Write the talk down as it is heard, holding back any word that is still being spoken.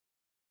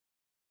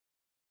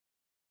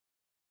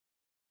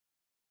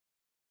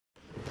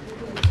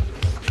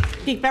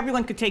If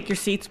everyone could take your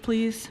seats,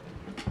 please.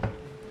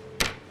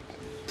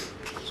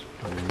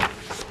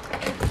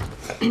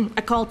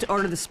 I call to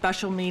order the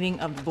special meeting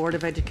of the Board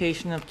of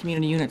Education of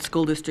Community Unit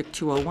School District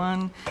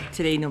 201,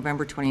 today,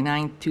 November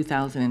 29,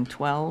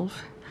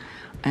 2012.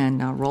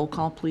 And roll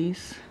call,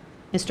 please.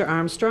 Mr.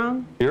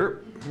 Armstrong?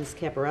 Here. Ms.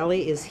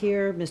 Caparelli is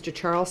here. Mr.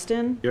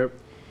 Charleston? Here.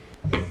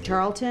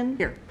 Charlton?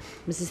 Here.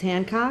 Mrs.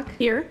 Hancock?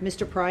 Here.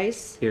 Mr.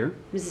 Price? Here.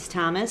 Mrs.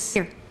 Thomas?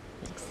 Here.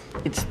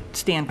 It's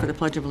stand for the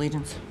Pledge of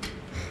Allegiance.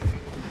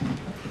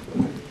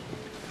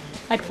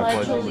 I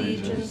pledge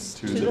allegiance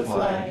to the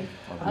flag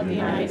of the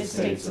United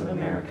States of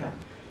America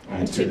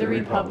and to the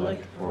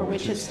republic for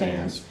which it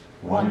stands,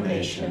 one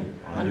nation,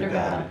 under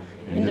God,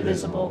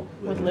 indivisible,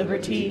 with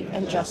liberty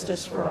and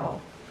justice for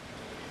all.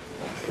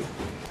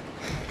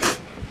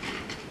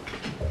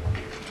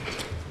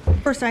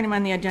 First item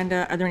on the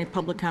agenda, are there any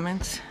public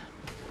comments?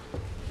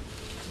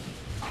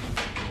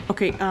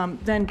 Okay,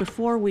 then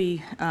before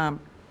we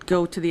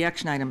go to the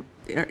action item,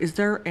 is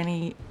there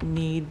any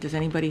need, does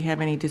anybody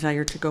have any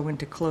desire to go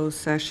into closed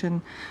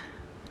session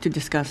to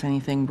discuss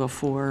anything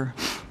before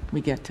we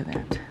get to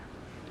that?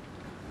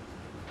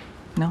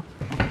 No?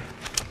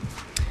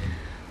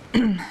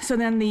 Okay. So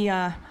then the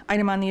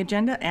item on the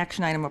agenda,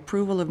 action item,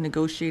 approval of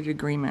negotiated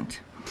agreement.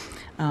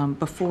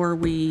 Before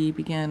we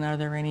begin, are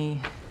there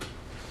any,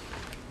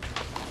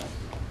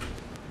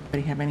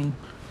 anybody have any?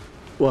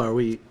 Well, are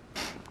we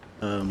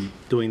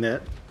doing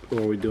that,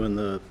 or are we doing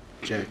the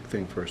Jack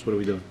thing first? What are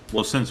we doing?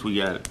 Well, since we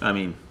got, I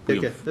mean,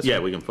 Okay, that's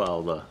fine. we can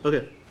follow the.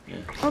 Okay.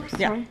 Yeah. Oops,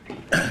 Yeah. sorry.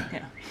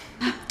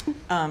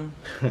 Yeah.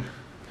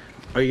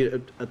 Are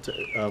you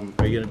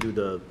gonna do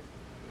the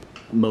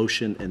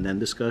motion and then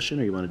discussion,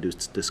 or you want to do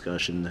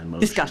discussion and then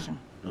motion? Discussion.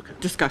 Okay.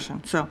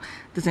 Discussion. So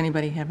does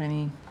anybody have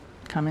any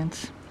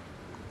comments?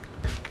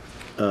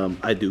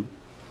 I do.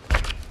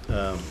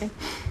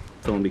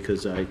 Only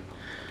because I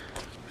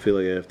feel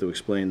like I have to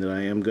explain that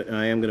I am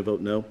going to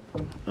vote no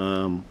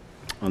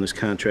on this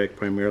contract,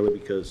 primarily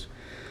because,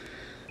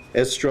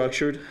 as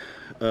structured,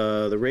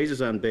 the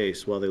raises on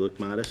base, while they look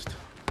modest,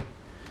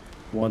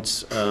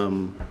 once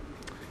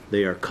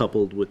they are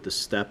coupled with the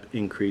step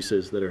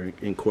increases that are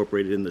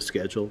incorporated in the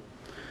schedule,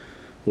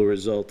 will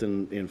result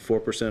in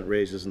 4%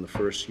 raises in the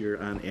first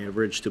year on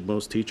average to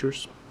most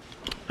teachers.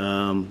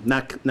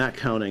 Not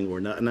counting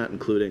or not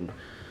including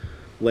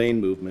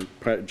lane movement,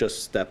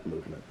 just step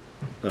movement.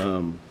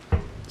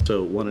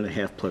 So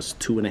 1.5 plus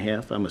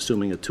 2.5. I'm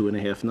assuming a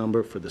 2.5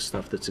 number for the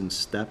stuff that's in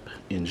step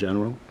in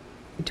general.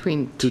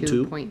 Between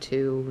 2.2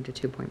 to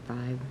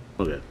 2.5.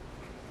 Okay.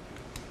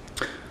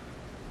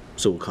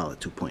 So we'll call it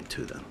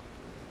 2.2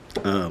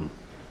 then.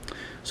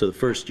 So the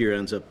first year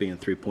ends up being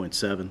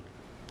 3.7.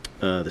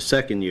 The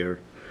second year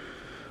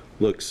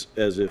looks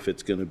as if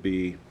it's going to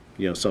be,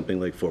 something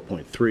like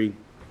 4.3.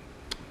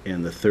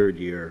 And the third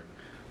year,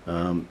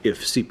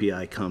 if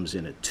CPI comes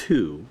in at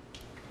 2,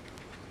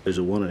 there's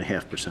a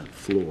 1.5%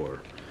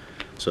 floor.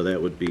 So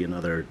that would be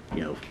another,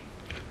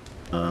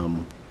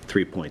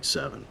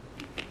 3.7.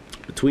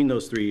 Between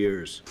those 3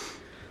 years,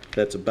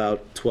 that's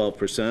about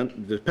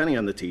 12%, depending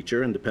on the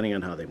teacher and depending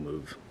on how they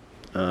move.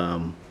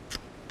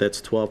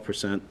 That's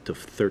 12% to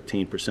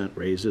 13%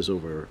 raises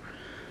over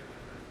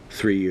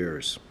 3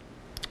 years.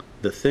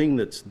 The thing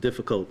that's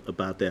difficult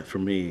about that for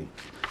me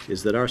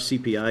is that our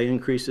CPI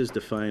increases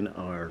define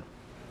our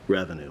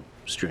revenue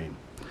stream.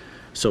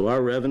 So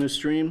our revenue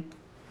stream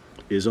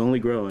is only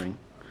growing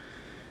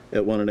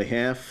at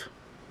 1.5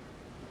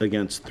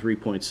 against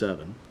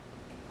 3.7,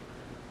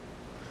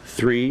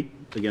 3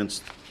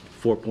 against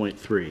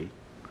 4.3,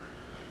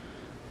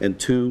 and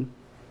 2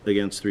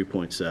 against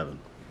 3.7.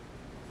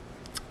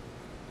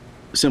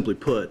 Simply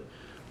put,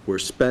 we're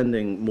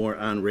spending more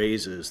on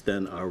raises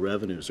than our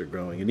revenues are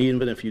growing. And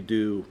even if you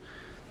do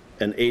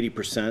an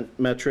 80%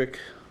 metric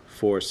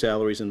for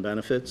salaries and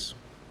benefits,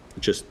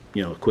 just,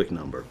 a quick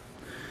number.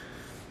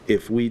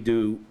 If we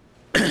do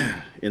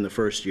in the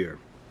first year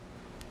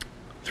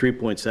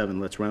 3.7,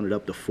 let's round it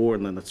up to 4,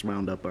 and then let's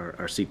round up our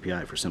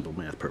CPI for simple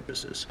math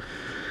purposes.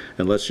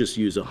 And let's just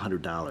use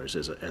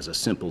 $100 as a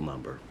simple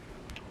number.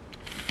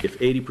 If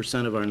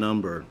 80% of our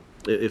number,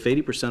 if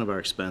 80% of our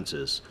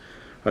expenses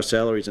are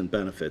salaries and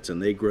benefits,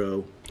 and they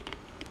grow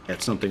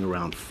at something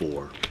around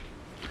 4,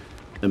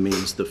 that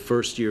means the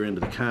first year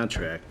into the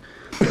contract,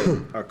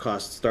 our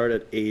costs start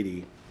at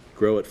 80,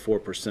 grow at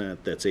 4%,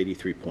 that's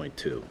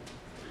 83.2.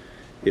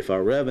 If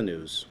our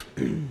revenues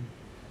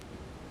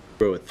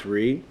grow at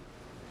 3,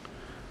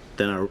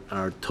 then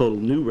our total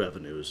new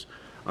revenues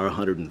are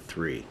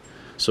 103.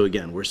 So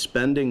again, we're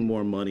spending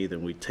more money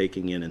than we're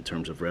taking in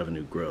terms of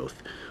revenue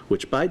growth,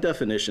 which by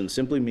definition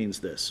simply means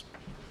this.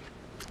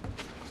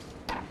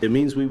 It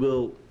means we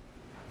will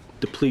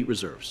deplete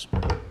reserves.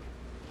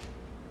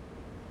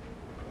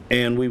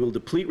 And we will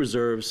deplete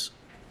reserves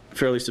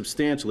fairly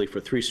substantially for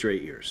 3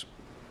 straight years.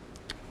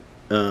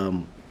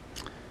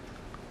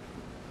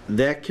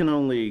 That can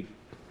only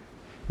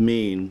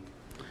mean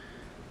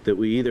that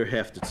we either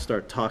have to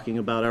start talking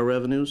about our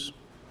revenues,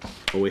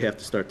 or we have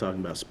to start talking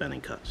about spending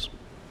cuts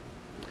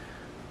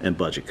and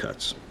budget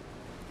cuts.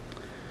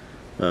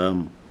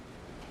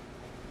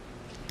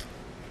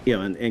 you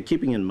know, and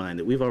keeping in mind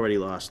that we've already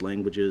lost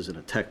languages and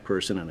a tech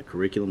person and a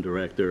curriculum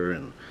director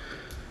and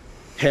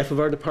half of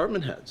our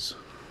department heads.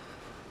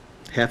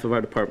 Half of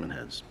our department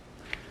heads.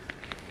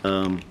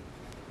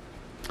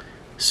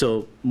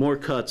 So more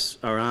cuts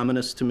are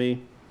ominous to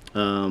me.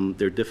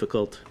 They're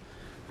difficult,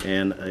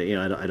 and you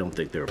know, I don't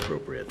think they're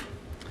appropriate.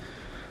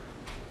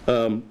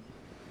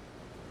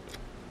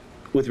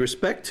 With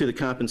respect to the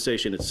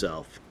compensation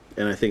itself,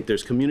 and I think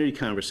there's community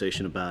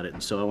conversation about it,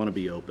 and so I want to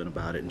be open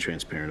about it and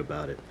transparent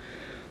about it.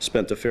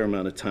 Spent a fair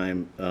amount of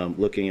time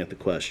looking at the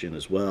question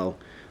as well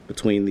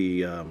between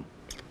the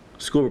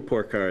school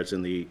report cards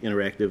and the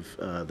interactive,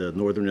 the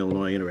Northern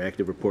Illinois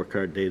interactive report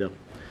card data,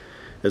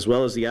 as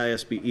well as the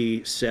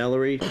ISBE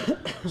salary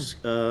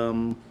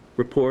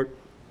report.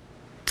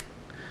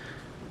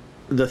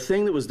 The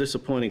thing that was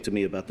disappointing to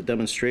me about the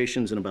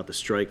demonstrations and about the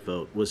strike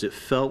vote was it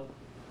felt,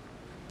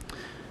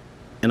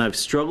 and I've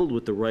struggled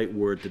with the right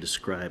word to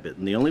describe it,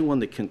 and the only one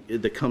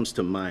that comes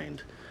to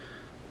mind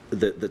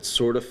that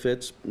sort of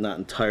fits, not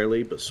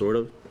entirely, but sort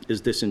of,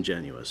 is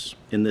disingenuous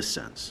in this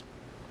sense.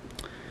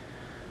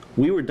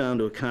 We were down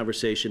to a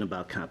conversation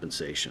about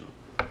compensation.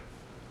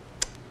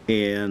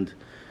 And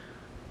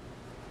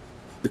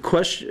the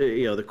question,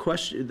 you know,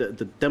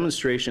 the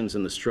demonstrations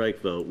and the strike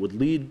vote would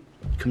lead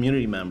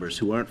community members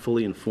who aren't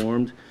fully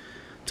informed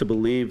to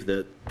believe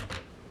that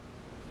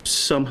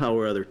somehow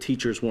or other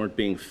teachers weren't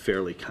being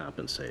fairly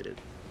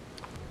compensated.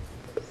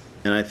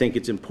 And I think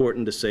it's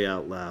important to say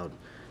out loud,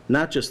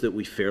 not just that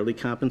we fairly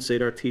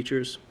compensate our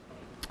teachers,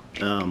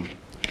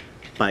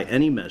 by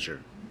any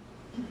measure,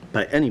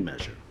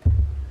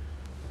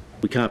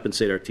 we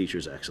compensate our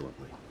teachers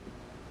excellently.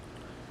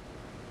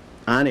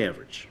 On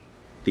average,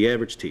 the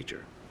average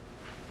teacher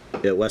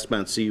at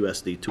Westmont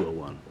CUSD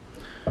 201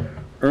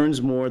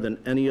 earns more than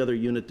any other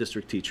unit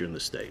district teacher in the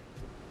state.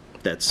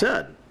 That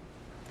said,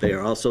 they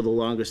are also the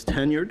longest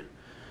tenured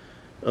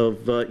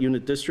of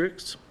unit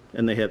districts,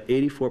 and they have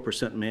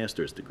 84%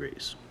 master's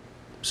degrees.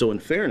 So in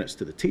fairness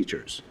to the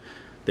teachers,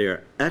 they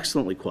are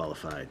excellently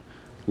qualified,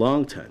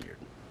 long tenured.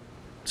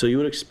 So you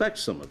would expect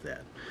some of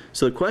that.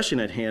 So the question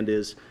at hand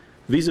is,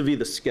 vis-a-vis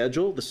the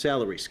schedule, the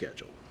salary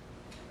schedule.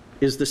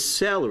 Is the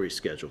salary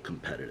schedule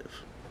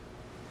competitive?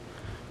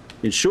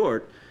 In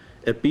short,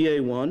 at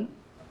BA1,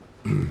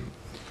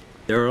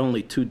 there are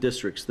only 2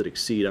 districts that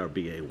exceed our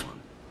BA1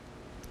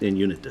 in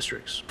unit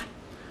districts.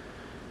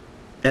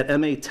 At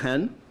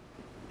MA10,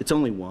 it's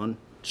only 1,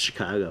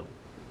 Chicago.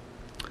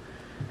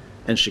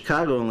 And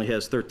Chicago only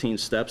has 13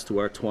 steps to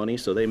our 20,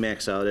 so they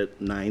max out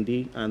at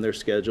 90 on their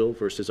schedule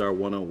versus our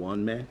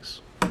 101 max.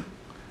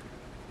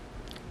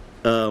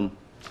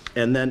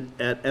 And then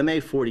at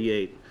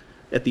MA48,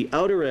 at the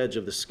outer edge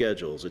of the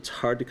schedules, it's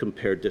hard to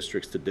compare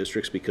districts to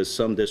districts because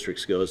some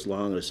districts go as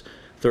long as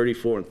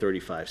 34 and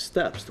 35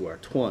 steps to our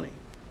 20.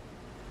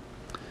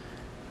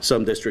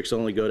 Some districts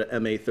only go to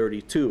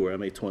MA32 or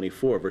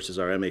MA24 versus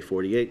our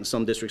MA48, and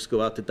some districts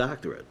go out to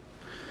doctorate.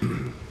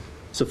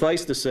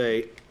 Suffice to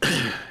say,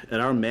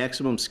 at our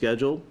maximum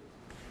schedule,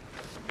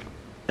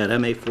 at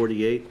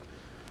MA48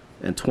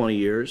 and 20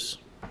 years,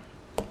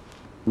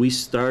 we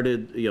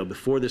started, you know,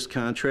 before this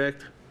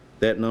contract,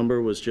 that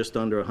number was just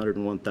under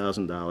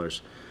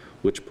 $101,000,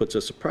 which puts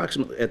us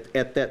approximately,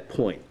 at that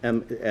point,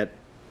 at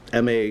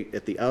MA,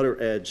 at the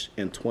outer edge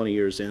and 20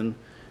 years in,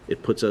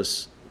 it puts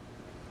us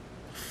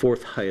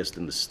 4th highest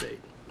in the state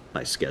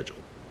by schedule,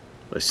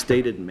 by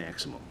stated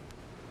maximum.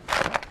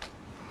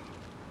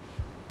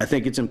 I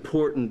think it's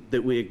important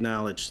that we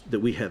acknowledge that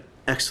we have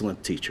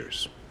excellent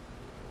teachers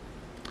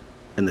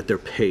and that they're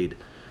paid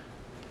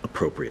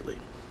appropriately.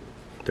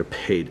 They're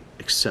paid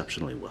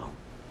exceptionally well.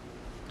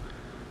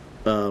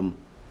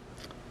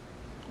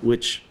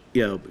 Which,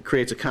 you know,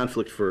 creates a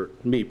conflict for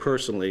me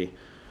personally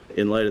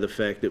in light of the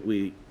fact that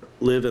we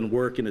live and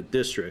work in a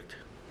district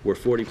where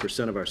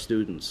 40% of our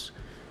students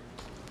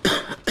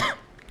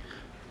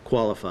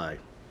qualify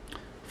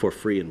for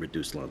free and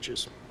reduced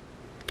lunches.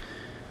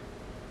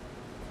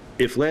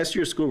 If last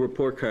year's school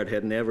report card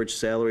had an average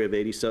salary of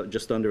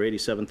just under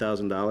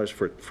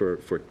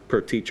 $87,000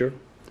 per teacher,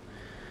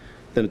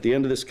 then at the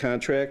end of this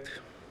contract,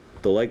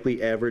 the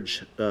likely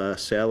average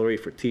salary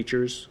for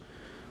teachers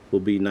will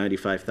be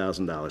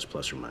 $95,000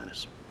 plus or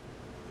minus.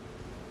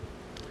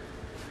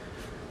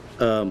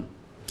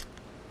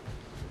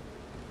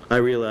 I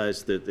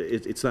realize that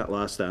it's not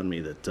lost on me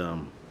that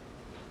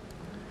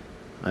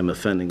I'm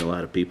offending a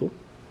lot of people,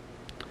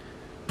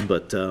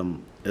 but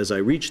as I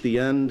reach the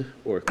end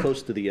or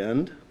close to the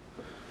end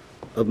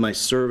of my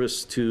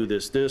service to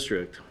this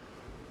district,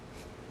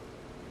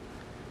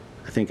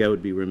 I think I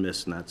would be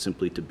remiss not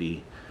simply to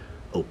be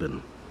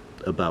open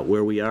about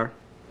where we are,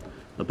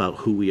 about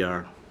who we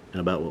are,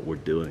 and about what we're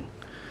doing.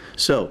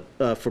 So,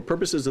 for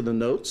purposes of the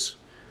notes,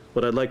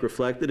 what I'd like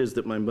reflected is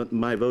that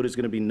my vote is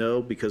going to be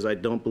no, because I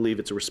don't believe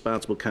it's a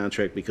responsible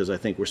contract, because I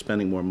think we're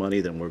spending more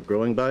money than we're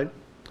growing by.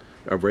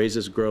 Our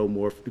raises grow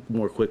more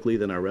quickly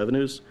than our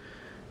revenues,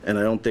 and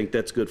I don't think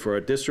that's good for our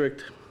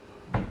district.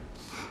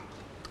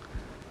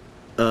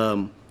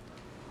 But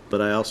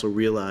I also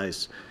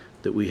realize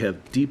that we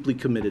have deeply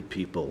committed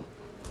people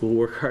who will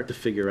work hard to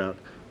figure out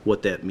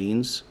what that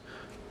means,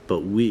 but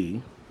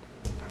we,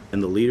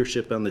 and the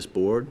leadership on this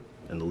board,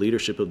 and the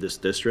leadership of this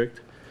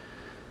district,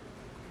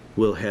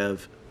 will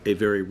have a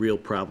very real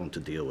problem to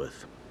deal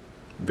with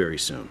very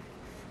soon.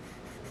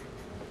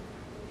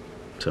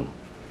 So.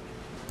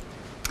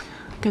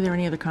 Okay, are there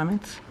any other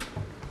comments?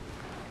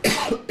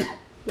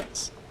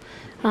 Yes.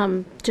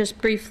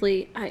 Just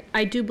briefly,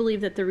 I do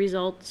believe that the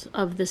results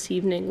of this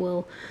evening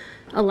will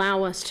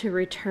allow us to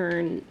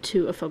return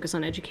to a focus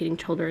on educating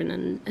children,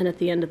 and at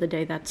the end of the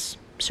day, that's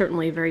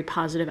certainly a very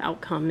positive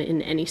outcome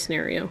in any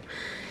scenario.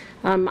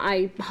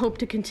 I hope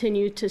to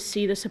continue to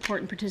see the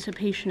support and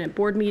participation at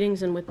board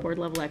meetings and with board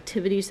level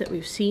activities that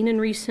we've seen in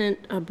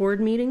recent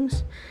board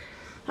meetings.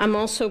 I'm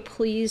also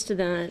pleased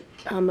that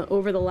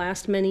over the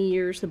last many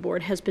years, the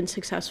board has been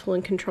successful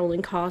in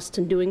controlling costs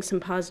and doing some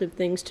positive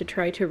things to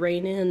try to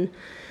rein in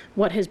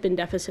what has been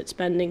deficit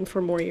spending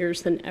for more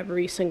years than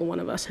every single one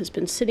of us has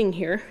been sitting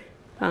here.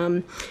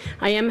 I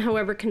am,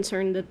 however,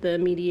 concerned that the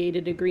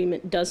mediated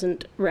agreement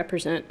doesn't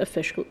represent a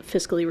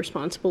fiscally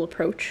responsible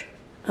approach.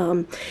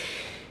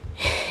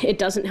 It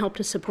doesn't help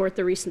to support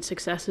the recent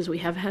successes we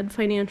have had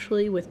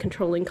financially with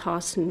controlling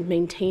costs and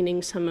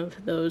maintaining some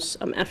of those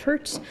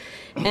efforts.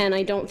 And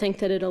I don't think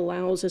that it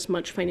allows as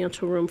much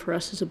financial room for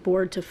us as a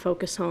board to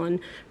focus on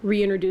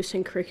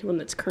reintroducing curriculum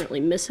that's currently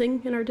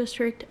missing in our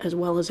district, as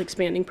well as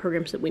expanding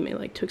programs that we may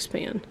like to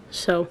expand.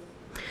 So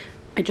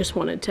I just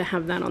wanted to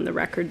have that on the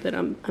record, that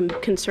I'm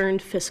concerned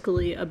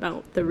fiscally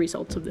about the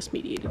results of this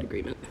mediated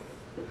agreement.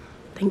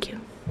 Thank you.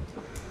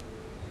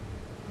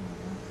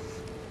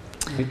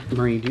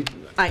 Marie, do you?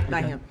 I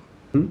have.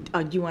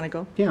 Do you want to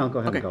go? Yeah, I'll go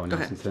ahead Okay, and go go now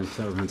ahead. since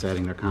everyone's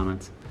adding their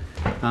comments.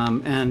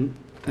 And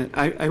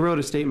I wrote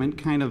a statement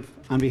kind of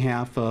on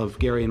behalf of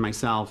Gary and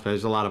myself.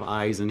 There's a lot of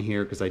I's in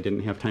here because I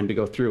didn't have time to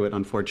go through it,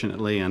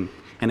 unfortunately, and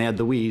add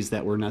the we's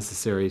that were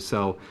necessary.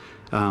 So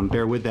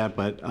bear with that.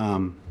 But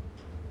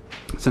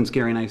since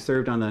Gary and I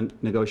served on the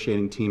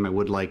negotiating team, I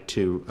would like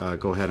to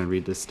go ahead and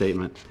read this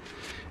statement.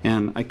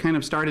 And I kind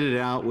of started it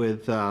out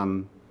with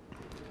a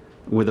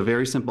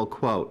very simple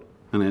quote.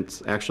 And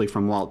it's actually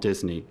from Walt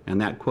Disney.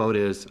 And that quote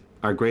is,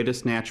 "Our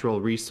greatest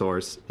natural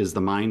resource is the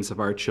minds of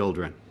our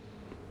children."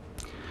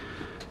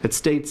 It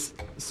states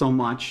so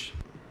much,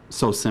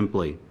 so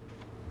simply.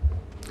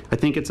 I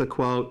think it's a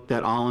quote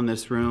that all in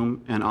this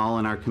room and all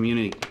in our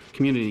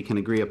community can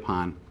agree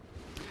upon.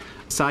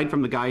 Aside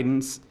from the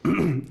guidance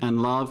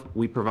and love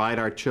we provide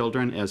our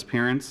children as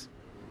parents,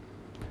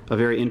 a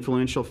very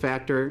influential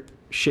factor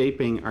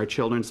shaping our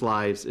children's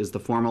lives is the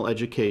formal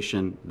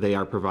education they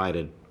are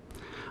provided.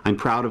 I'm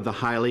proud of the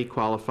highly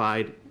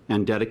qualified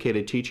and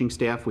dedicated teaching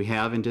staff we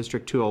have in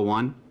District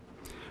 201.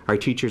 Our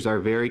teachers are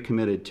very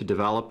committed to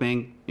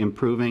developing,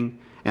 improving,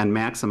 and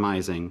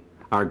maximizing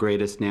our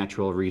greatest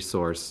natural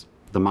resource,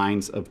 the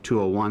minds of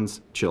 201's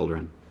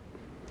children.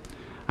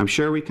 I'm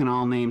sure we can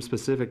all name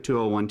specific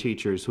 201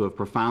 teachers who have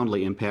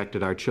profoundly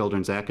impacted our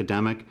children's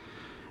academic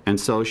and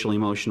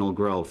social-emotional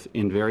growth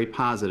in very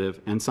positive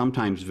and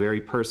sometimes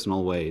very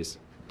personal ways.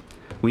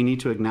 We need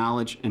to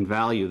acknowledge and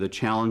value the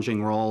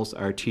challenging roles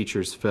our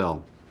teachers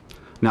fill,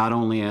 not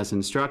only as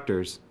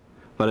instructors,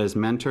 but as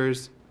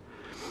mentors,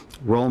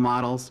 role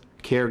models,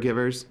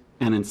 caregivers,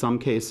 and in some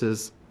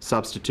cases,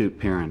 substitute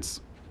parents.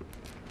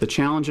 The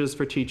challenges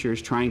for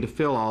teachers trying to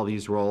fill all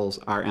these roles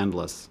are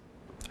endless.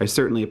 I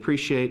certainly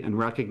appreciate and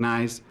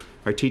recognize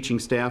our teaching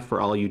staff for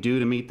all you do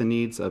to meet the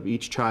needs of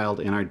each child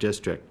in our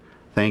district.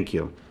 Thank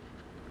you.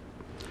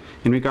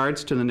 In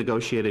regards to the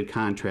negotiated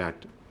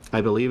contract, I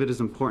believe it is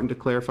important to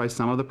clarify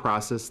some of the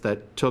process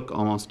that took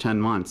almost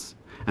 10 months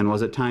and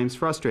was at times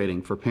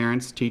frustrating for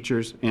parents,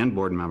 teachers, and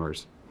board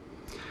members.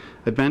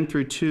 I've been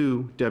through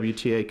 2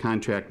 WTA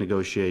contract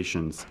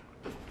negotiations.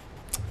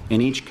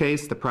 In each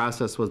case, the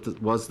process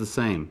was the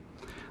same.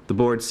 The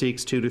board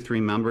seeks 2 to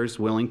 3 members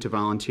willing to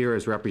volunteer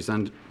as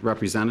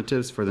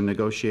representatives for the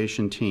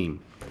negotiation team.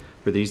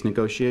 For these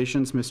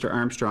negotiations, Mr.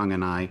 Armstrong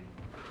and I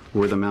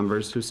were the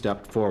members who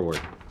stepped forward.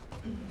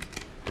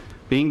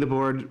 Being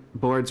the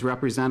board's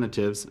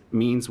representatives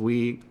means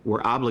we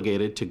were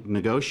obligated to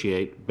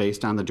negotiate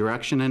based on the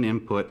direction and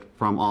input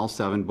from all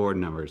 7 board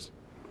members.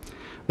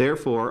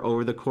 Therefore,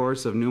 over the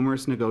course of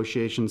numerous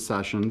negotiation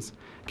sessions,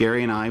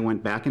 Gary and I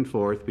went back and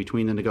forth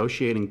between the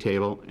negotiating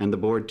table and the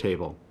board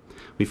table.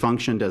 We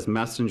functioned as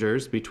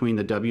messengers between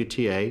the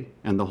WTA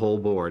and the whole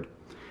board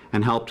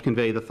and helped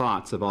convey the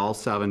thoughts of all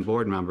 7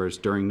 board members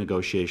during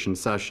negotiation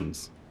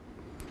sessions.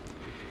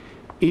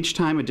 Each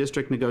time a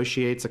district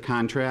negotiates a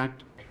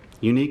contract,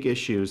 unique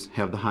issues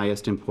have the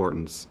highest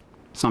importance.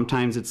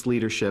 Sometimes it's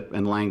leadership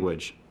and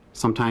language.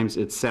 Sometimes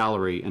it's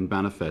salary and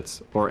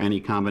benefits, or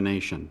any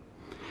combination.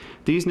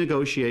 These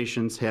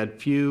negotiations had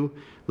few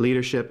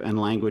leadership and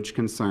language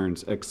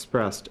concerns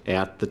expressed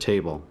at the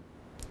table.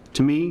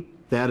 To me,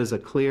 that is a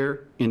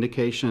clear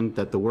indication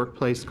that the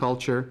workplace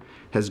culture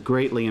has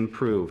greatly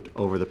improved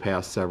over the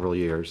past several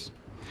years.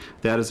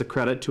 That is a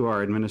credit to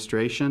our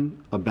administration,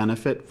 a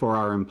benefit for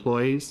our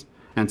employees,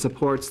 and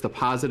supports the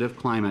positive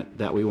climate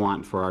that we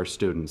want for our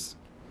students.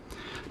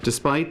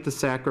 Despite the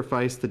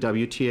sacrifice the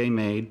WTA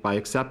made by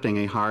accepting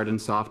a hard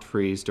and soft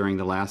freeze during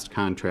the last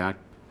contract,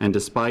 and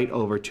despite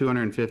over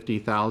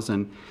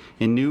 $250,000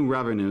 in new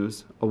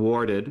revenues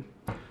awarded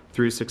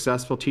through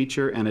successful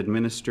teacher and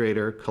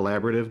administrator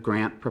collaborative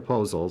grant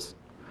proposals,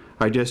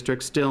 our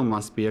district still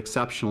must be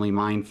exceptionally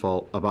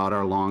mindful about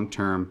our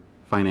long-term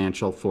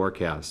financial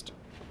forecast.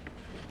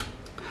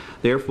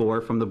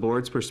 Therefore, from the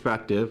board's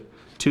perspective,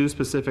 2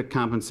 specific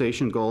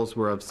compensation goals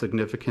were of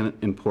significant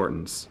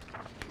importance.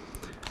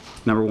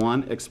 Number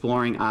 1,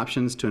 exploring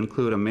options to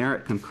include a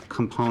merit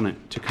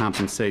component to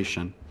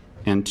compensation.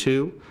 And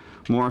 2,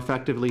 more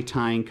effectively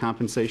tying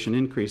compensation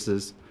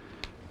increases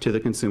to the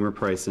Consumer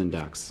Price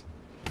Index.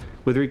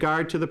 With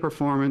regard to the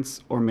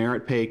performance or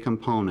merit pay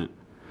component,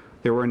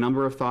 there were a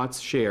number of thoughts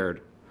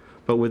shared,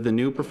 but with the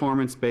new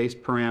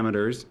performance-based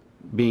parameters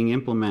being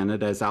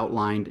implemented as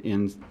outlined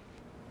in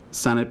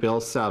Senate Bill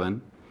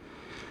 7,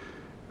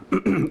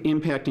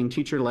 impacting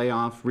teacher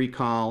layoff,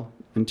 recall,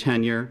 and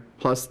tenure,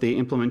 plus the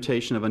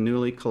implementation of a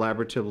newly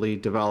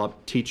collaboratively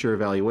developed teacher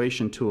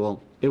evaluation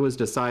tool, it was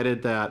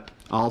decided that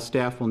all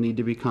staff will need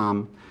to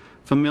become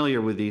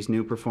familiar with these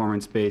new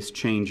performance-based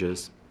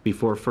changes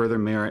before further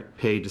merit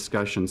pay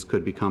discussions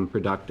could become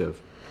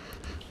productive.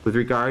 With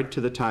regard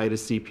to the tie to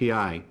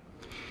CPI,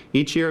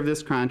 each year of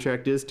this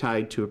contract is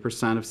tied to a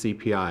 % of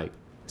CPI.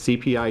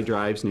 CPI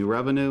drives new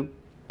revenue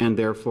and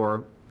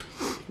therefore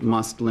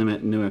must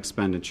limit new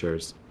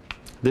expenditures.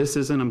 This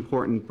is an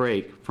important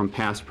break from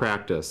past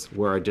practice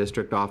where our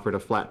district offered a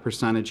flat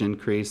percentage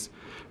increase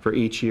for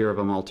each year of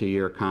a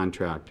multi-year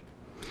contract.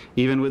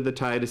 Even with the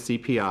tie to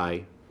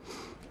CPI,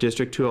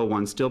 District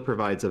 201 still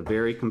provides a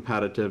very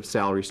competitive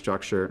salary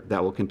structure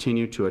that will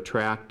continue to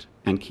attract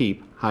and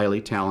keep highly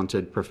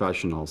talented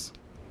professionals.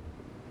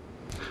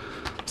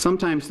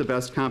 Sometimes the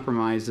best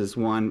compromise is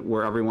one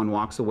where everyone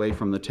walks away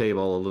from the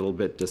table a little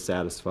bit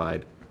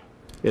dissatisfied.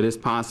 It is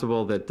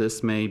possible that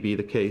this may be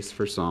the case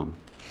for some.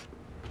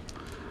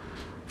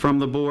 From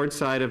the board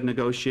side of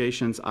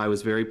negotiations, I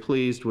was very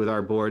pleased with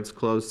our board's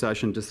closed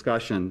session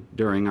discussion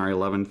during our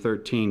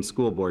 11/13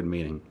 school board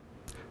meeting.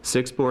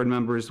 6 board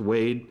members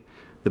weighed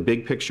the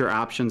big picture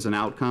options and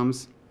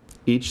outcomes.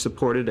 Each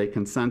supported a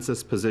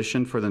consensus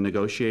position for the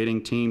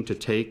negotiating team to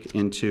take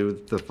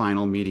into the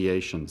final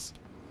mediations.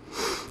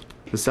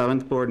 The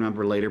 7th board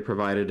member later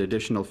provided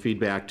additional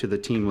feedback to the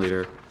team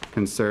leader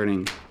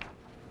concerning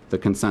the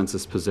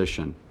consensus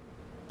position.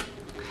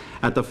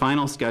 At the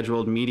final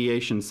scheduled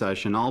mediation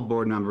session, all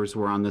board members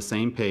were on the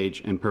same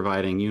page in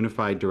providing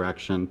unified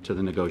direction to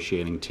the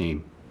negotiating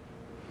team.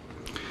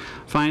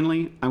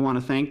 Finally, I want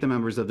to thank the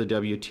members of the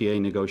WTA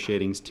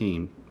negotiating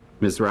team,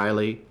 Ms.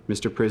 Riley,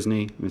 Mr.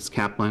 Prisney, Ms.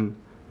 Kaplan,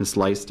 Ms.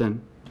 Leiston.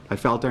 I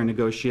felt our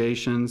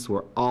negotiations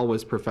were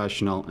always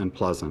professional and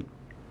pleasant.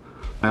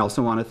 I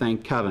also want to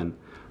thank Kevin,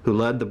 who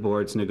led the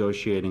board's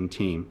negotiating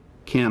team,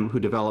 Kim, who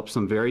developed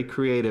some very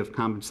creative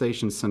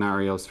compensation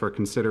scenarios for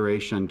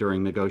consideration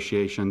during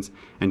negotiations,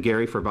 and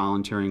Gary for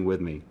volunteering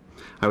with me.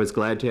 I was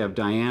glad to have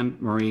Diane,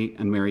 Marie,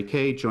 and Mary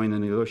Kay join the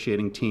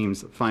negotiating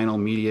team's final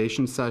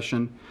mediation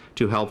session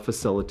to help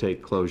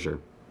facilitate closure.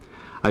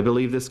 I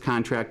believe this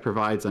contract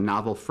provides a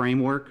novel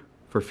framework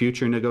for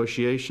future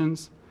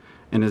negotiations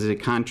and is a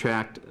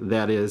contract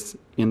that is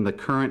in the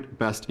current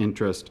best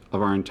interest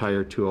of our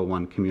entire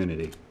 201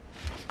 community.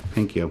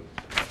 Thank you.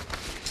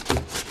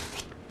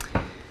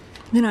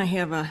 Then I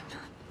have a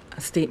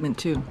statement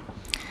too.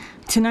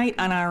 Tonight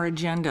on our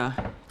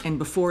agenda and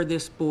before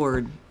this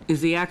board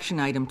is the action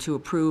item to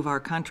approve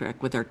our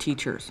contract with our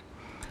teachers.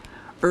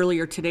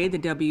 Earlier today, the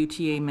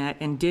WTA met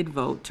and did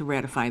vote to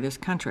ratify this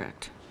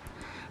contract.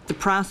 The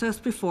process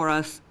before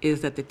us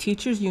is that the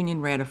teachers union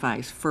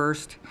ratifies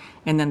first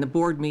and then the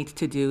board meets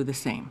to do the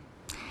same.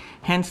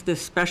 Hence,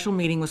 this special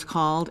meeting was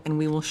called and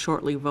we will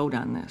shortly vote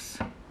on this.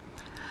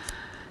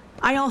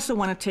 I also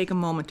want to take a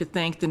moment to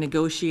thank the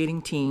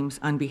negotiating teams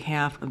on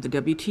behalf of the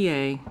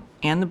WTA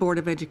and the Board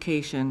of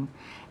Education,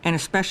 and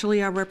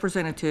especially our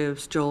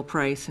representatives, Joel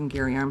Price and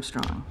Gary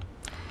Armstrong.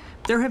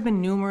 There have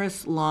been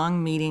numerous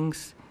long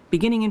meetings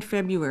beginning in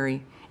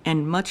February,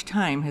 and much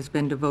time has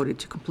been devoted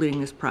to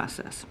completing this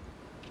process.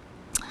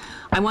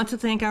 I want to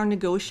thank our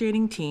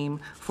negotiating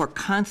team for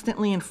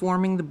constantly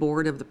informing the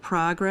board of the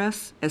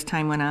progress as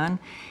time went on,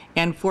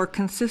 and for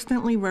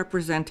consistently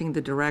representing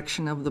the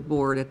direction of the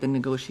board at the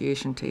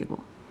negotiation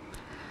table.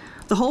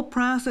 The whole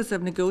process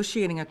of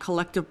negotiating a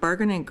collective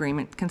bargaining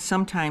agreement can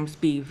sometimes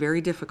be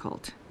very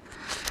difficult.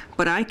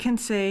 But I can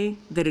say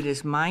that it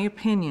is my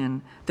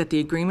opinion that the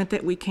agreement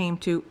that we came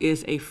to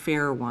is a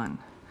fair one.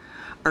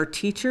 Our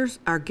teachers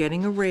are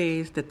getting a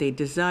raise that they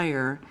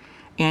desire,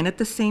 and at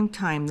the same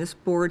time, this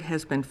board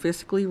has been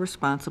fiscally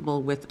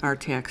responsible with our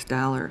tax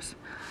dollars.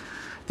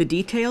 The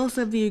details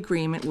of the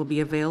agreement will be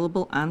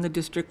available on the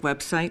district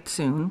website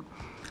soon,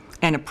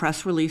 and a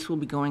press release will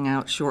be going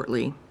out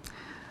shortly.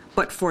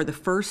 But for the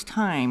first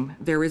time,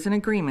 there is an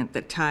agreement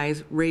that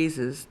ties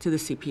raises to the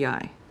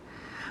CPI.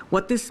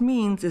 What this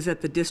means is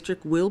that the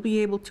district will be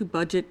able to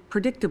budget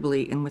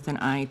predictably and with an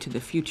eye to the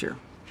future.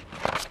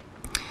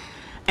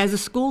 As a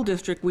school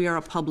district, we are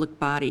a public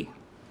body.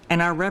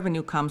 and our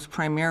revenue comes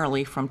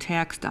primarily from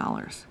tax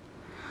dollars.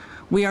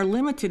 We are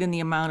limited in the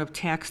amount of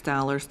tax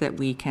dollars that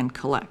we can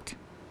collect.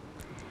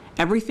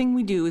 Everything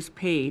we do is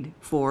paid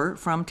for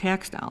from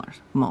tax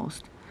dollars,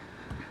 most.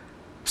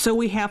 So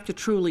we have to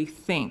truly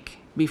think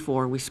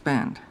before we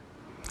spend.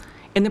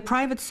 In the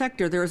private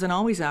sector, there is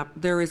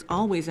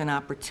always an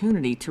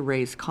opportunity to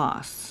raise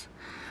costs.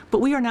 But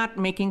we are not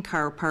making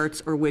car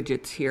parts or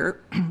widgets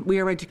here. We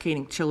are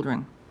educating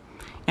children,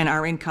 and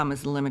our income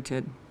is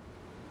limited.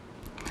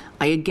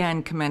 I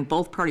again commend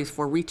both parties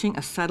for reaching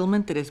a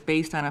settlement that is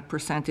based on a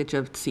percentage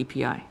of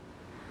CPI.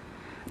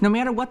 No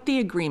matter what the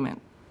agreement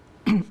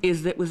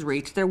is that was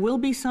reached, there will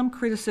be some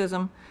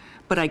criticism,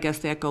 but I guess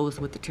that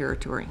goes with the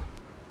territory.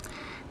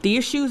 The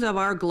issues of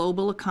our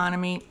global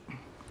economy,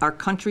 our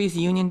country's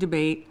union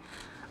debate,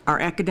 our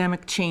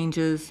academic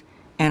changes,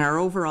 and our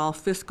overall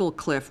fiscal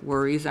cliff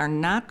worries are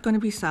not going to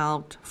be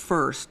solved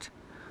first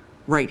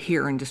right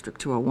here in District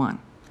 201.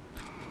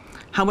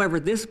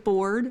 However, this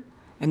board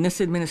and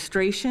this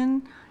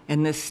administration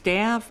and this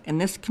staff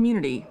and this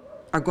community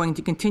are going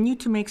to continue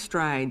to make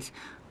strides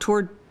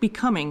toward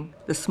becoming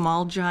the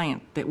small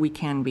giant that we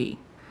can be.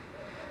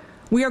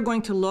 We are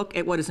going to look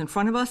at what is in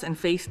front of us and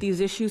face these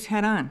issues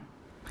head on.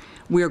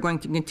 We are going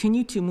to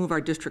continue to move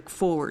our district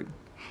forward,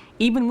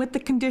 even with the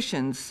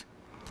conditions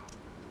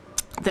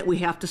that we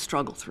have to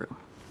struggle through.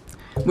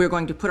 We're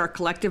going to put our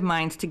collective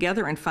minds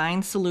together and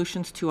find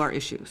solutions to our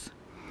issues.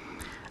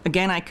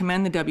 Again, I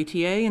commend the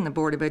WTA and the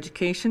Board of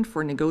Education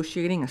for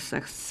negotiating a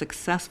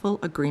successful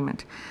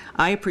agreement.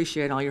 I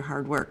appreciate all your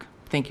hard work.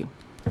 Thank you.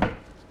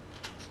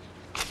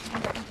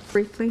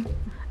 Briefly,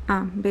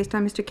 based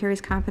on Mr. Carey's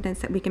confidence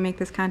that we can make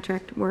this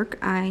contract work,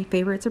 I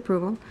favor its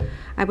approval.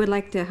 I would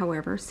like to,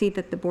 however, see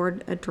that the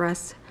board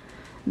address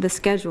the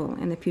schedule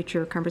in the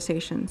future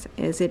conversations,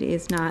 as it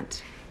is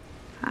not,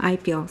 I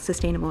feel,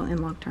 sustainable in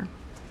long term.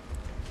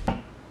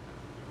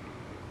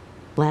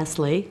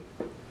 Lastly,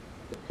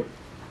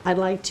 I'd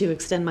like to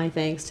extend my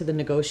thanks to the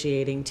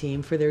negotiating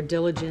team for their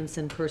diligence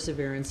and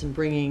perseverance in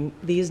bringing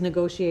these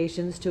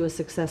negotiations to a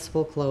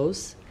successful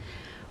close.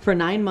 For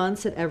 9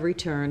 months at every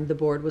turn, the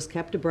board was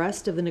kept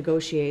abreast of the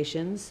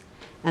negotiations,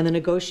 and the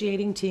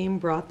negotiating team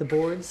brought the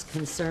board's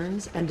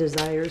concerns and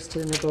desires to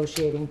the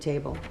negotiating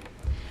table.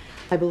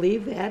 I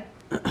believe that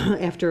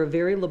after a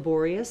very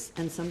laborious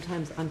and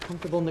sometimes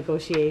uncomfortable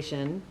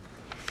negotiation,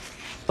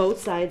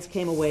 both sides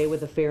came away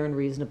with a fair and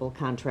reasonable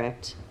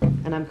contract.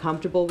 And I'm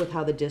comfortable with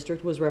how the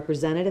district was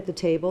represented at the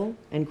table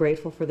and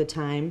grateful for the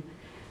time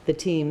the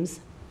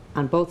teams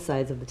on both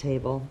sides of the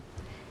table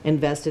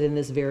invested in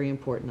this very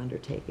important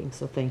undertaking.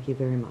 So thank you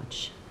very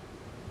much.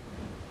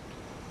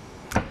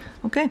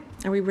 Okay,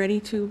 are we ready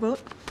to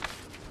vote?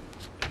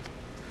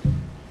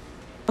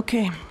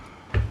 Okay.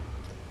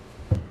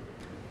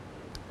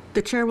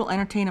 The chair will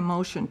entertain a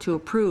motion to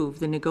approve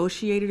the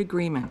negotiated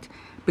agreement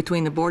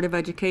between the Board of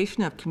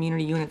Education of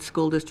Community Unit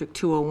School District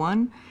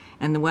 201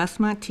 and the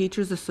Westmont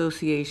Teachers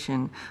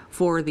Association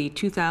for the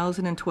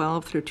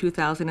 2012 through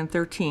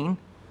 2013,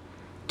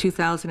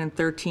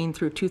 2013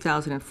 through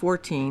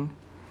 2014,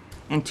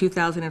 and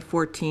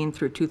 2014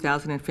 through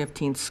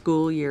 2015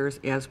 school years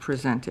as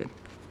presented.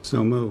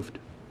 So moved.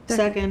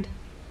 Second.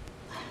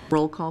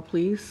 Roll call,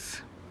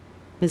 please.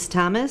 Ms.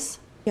 Thomas?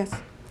 Yes.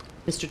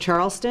 Mr.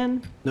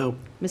 Charleston? No.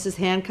 Mrs.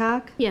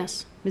 Hancock?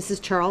 Yes.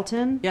 Mrs.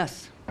 Charlton?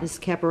 Yes. Ms.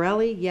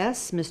 Caparelli?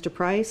 Yes. Mr.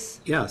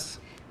 Price? Yes.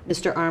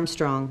 Mr.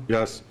 Armstrong?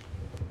 Yes.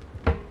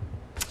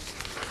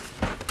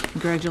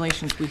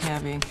 Congratulations, we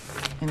have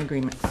an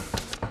agreement.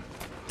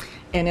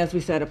 And as we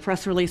said, a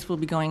press release will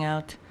be going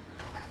out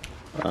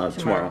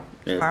Tomorrow.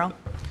 Yeah. tomorrow.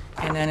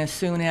 And then as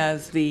soon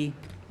as the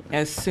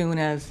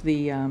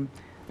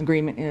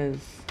agreement is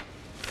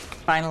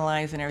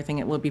finalized and everything,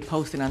 it will be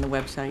posted on the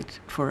website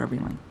for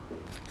everyone.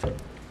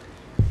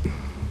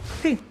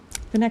 Okay,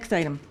 the next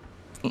item.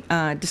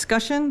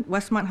 Discussion,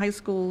 Westmont High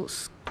School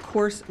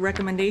course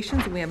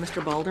recommendations. We have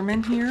Mr.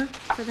 Balderman here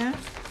for that.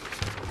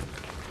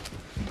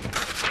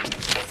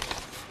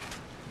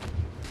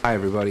 Hi,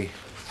 everybody.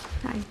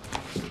 Hi.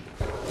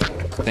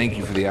 Thank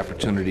you for the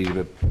opportunity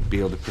to be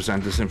able to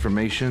present this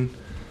information.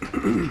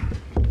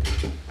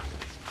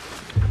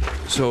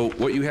 So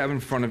what you have in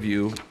front of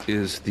you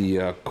is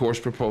the course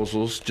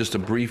proposals, just a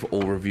brief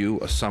overview,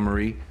 a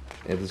summary.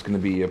 It is going to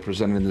be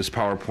presented in this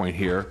PowerPoint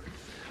here.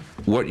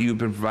 What you've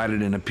been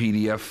provided in a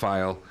PDF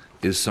file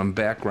is some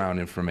background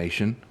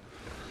information.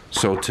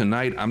 So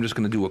tonight, I'm just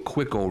going to do a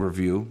quick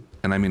overview,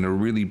 and I mean a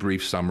really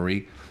brief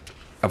summary.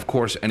 Of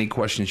course, any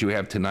questions you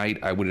have tonight,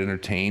 I would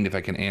entertain. If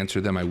I can answer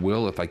them, I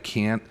will. If I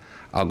can't,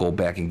 I'll go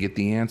back and get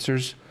the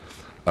answers.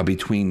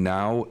 Between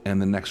now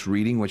and the next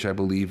reading, which I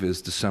believe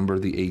is December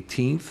the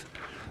 18th,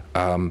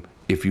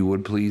 if you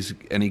would please,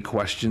 any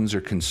questions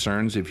or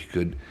concerns, if you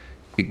could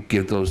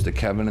give those to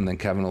Kevin, and then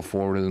Kevin will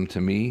forward them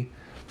to me.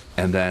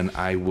 And then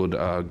I would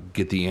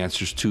get the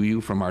answers to you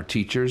from our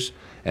teachers.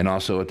 And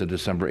also at the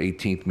December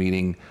 18th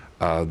meeting,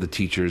 the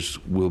teachers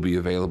will be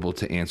available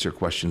to answer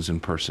questions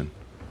in person.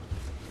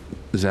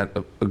 Is that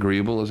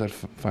agreeable? Is that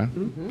fine?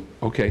 Mm-hmm.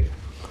 Okay.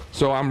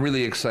 So I'm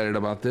really excited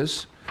about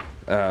this.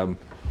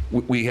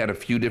 we had a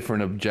few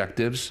different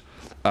objectives.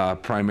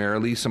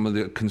 Primarily, some of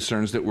the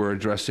concerns that we're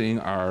addressing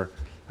are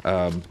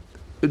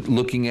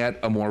looking at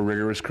a more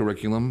rigorous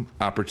curriculum,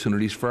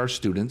 opportunities for our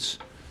students,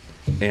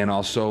 and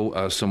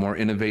also some more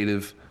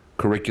innovative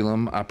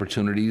curriculum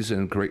opportunities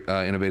and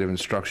innovative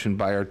instruction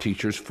by our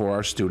teachers for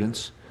our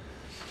students.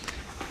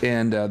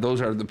 And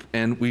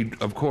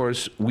of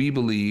course, we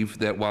believe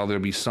that while there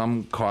be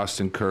some costs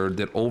incurred,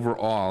 that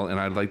overall, and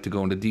I'd like to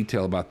go into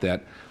detail about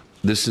that,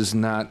 this is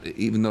not,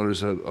 even though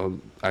there's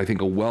I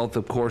think a wealth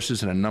of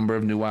courses and a number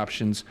of new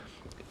options,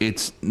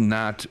 it's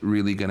not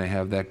really going to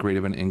have that great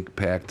of an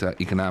impact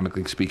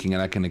economically speaking,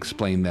 and I can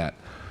explain that.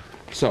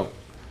 So,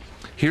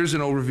 here's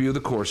an overview of the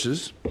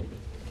courses.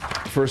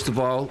 First of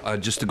all,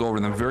 just to go over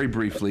them very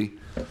briefly,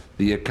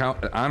 the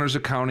Honors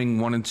Accounting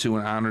 1 and 2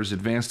 and Honors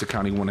Advanced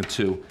Accounting 1 and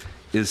 2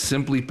 is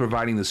simply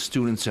providing the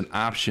students an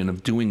option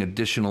of doing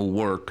additional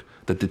work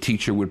that the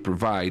teacher would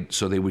provide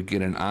so they would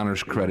get an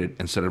honors credit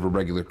instead of a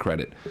regular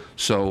credit.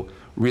 So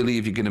really,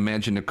 if you can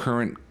imagine, the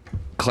current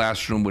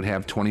classroom would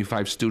have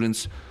 25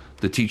 students.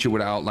 The teacher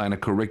would outline a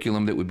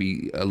curriculum that would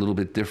be a little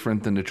bit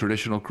different than the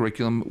traditional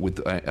curriculum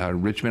with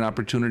enrichment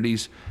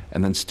opportunities,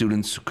 and then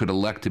students could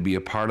elect to be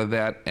a part of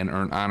that and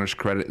earn honors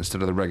credit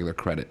instead of the regular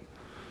credit.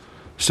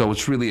 So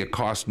it's really a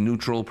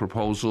cost-neutral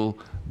proposal,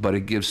 but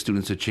it gives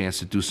students a chance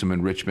to do some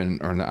enrichment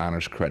and earn the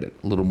honors credit,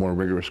 a little more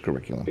rigorous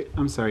curriculum.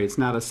 I'm sorry, it's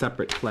not a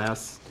separate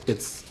class,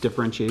 it's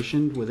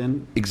differentiation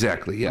within?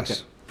 Exactly,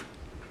 yes.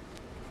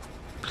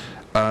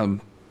 Okay.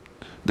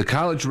 The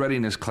college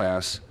readiness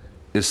class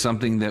is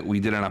something that we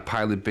did on a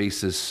pilot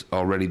basis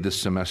already this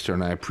semester,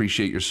 and I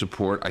appreciate your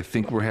support. I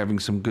think we're having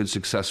some good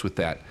success with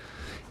that.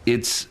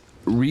 It's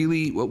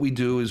really what we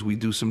do is we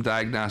do some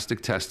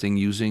diagnostic testing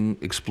using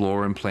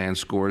Explore and Plan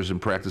scores and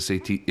Practice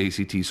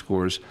ACT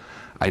scores,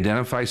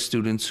 identify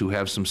students who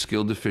have some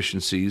skill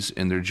deficiencies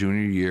in their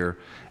junior year,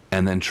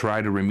 and then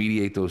try to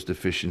remediate those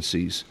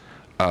deficiencies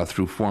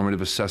through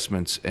formative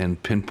assessments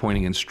and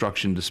pinpointing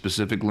instruction to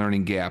specific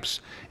learning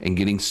gaps and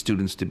getting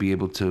students to be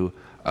able to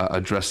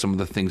address some of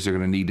the things they're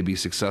going to need to be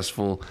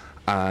successful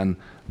on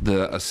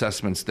the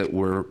assessments that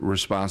we're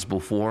responsible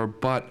for.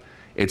 But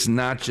it's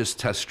not just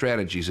test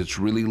strategies, it's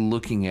really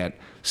looking at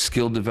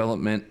skill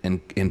development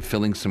and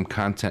filling some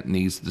content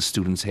needs the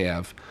students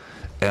have.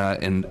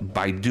 And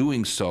by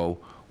doing so,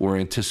 we're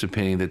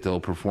anticipating that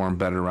they'll perform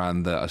better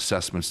on the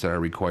assessments that are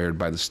required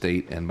by the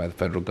state and by the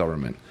federal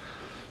government.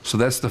 So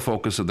that's the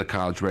focus of the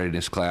college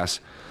readiness class.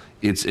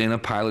 It's in a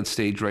pilot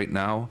stage right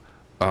now.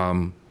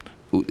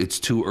 It's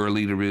too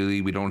early to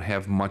really, we don't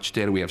have much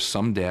data. We have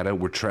some data.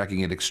 We're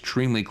tracking it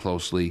extremely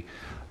closely,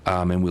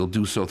 and we'll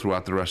do so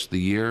throughout the rest of the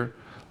year.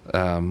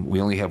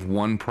 We only have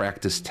one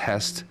practice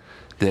test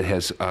that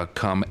has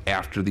come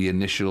after the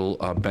initial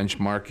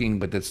benchmarking,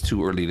 but that's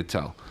too early to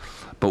tell.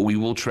 But we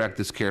will track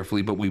this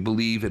carefully, but we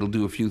believe it'll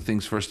do a few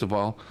things. First of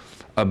all,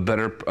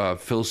 better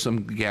fill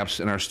some gaps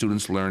in our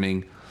students'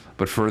 learning,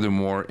 but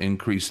furthermore,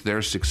 increase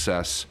their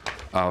success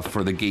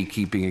for the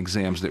gatekeeping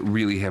exams that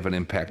really have an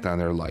impact on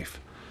their life.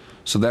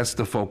 So that's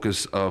the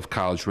focus of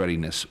college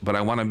readiness. But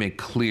I want to make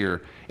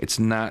clear, it's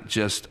not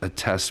just a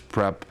test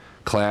prep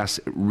class.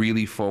 It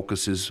really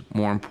focuses,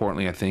 more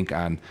importantly, I think,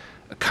 on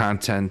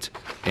content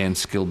and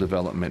skill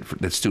development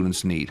that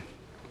students need.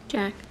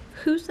 Jack,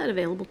 who's that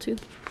available to?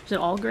 Is it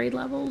all grade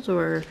levels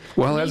or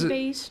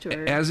need-based?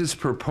 As it's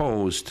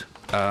proposed,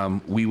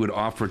 we would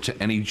offer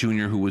to any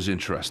junior who was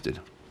interested,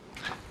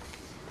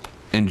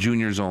 and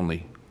juniors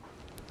only.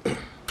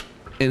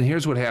 And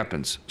here's what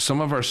happens.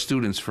 Some of our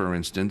students, for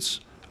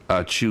instance,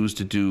 choose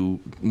to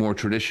do more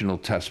traditional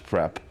test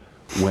prep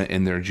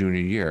in their junior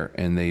year,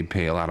 and they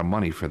pay a lot of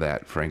money for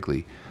that,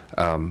 frankly.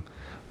 That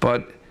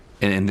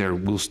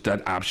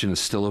option is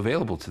still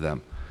available to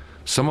them.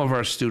 Some of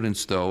our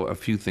students, though, a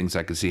few things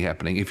I could see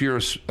happening. If you're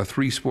a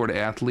three-sport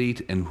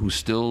athlete and who's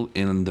still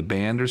in the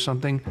band or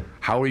something,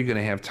 how are you going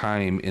to have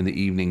time in the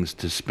evenings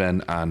to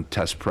spend on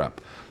test prep?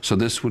 So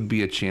this would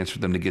be a chance for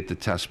them to get the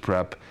test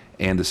prep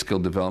and the skill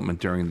development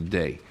during the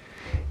day.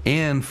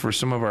 And for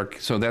some of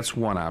so that's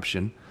one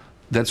option.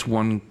 That's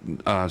one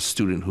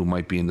student who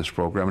might be in this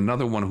program.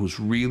 Another one who's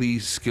really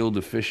skill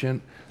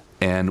deficient,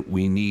 and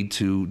we need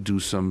to do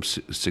some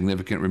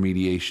significant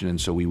remediation, and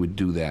so we would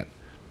do that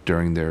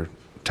during their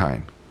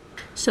time.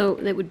 So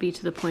that would be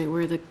to the point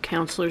where the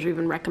counselors are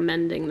even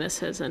recommending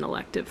this as an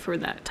elective for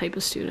that type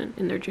of student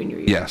in their junior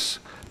year? Yes.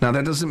 Now,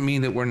 that doesn't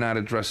mean that we're not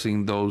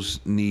addressing those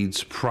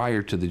needs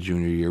prior to the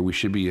junior year. We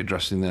should be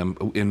addressing them.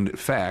 In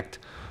fact,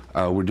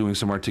 we're doing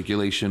some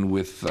articulation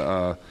with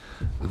the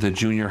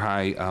junior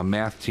high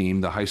math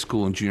team. The high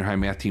school and junior high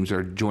math teams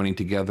are joining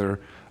together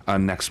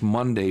next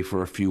Monday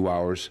for a few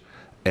hours,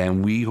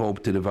 and we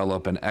hope to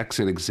develop an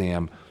exit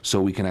exam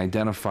so we can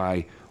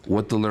identify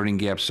what the learning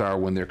gaps are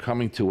when they're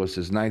coming to us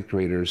as ninth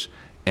graders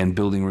and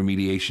building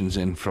remediations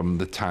in from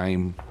the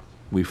time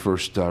we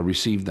first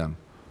received them.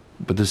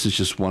 But this is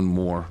just one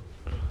more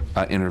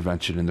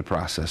intervention in the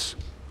process.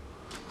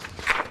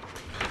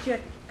 Jack,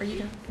 are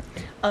you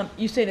done?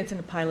 You said it's in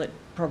a pilot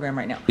program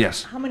right now.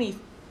 Yes. How many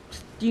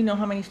do you know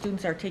how many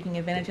students are taking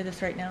advantage of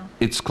this right now?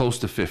 It's close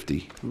to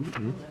 50.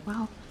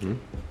 Wow.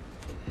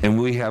 And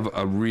we have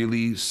a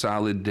really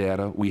solid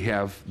data. We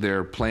have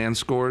their plan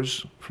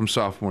scores from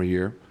sophomore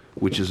year,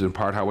 which is in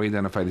part how we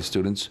identify the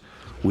students.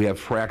 We have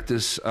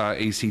practice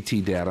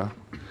ACT data.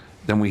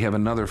 Then we have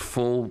another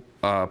full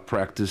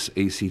practice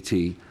ACT,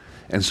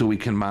 and so we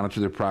can monitor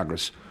their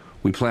progress.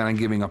 We plan on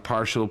giving a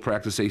partial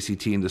practice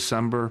ACT in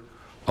December,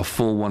 a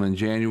full one in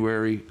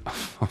January,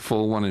 a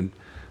full one in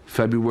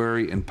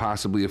February, and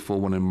possibly a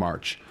full one in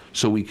March.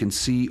 So we can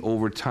see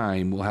over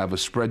time, we'll have a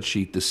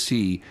spreadsheet to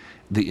see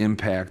the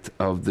impact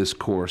of this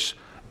course.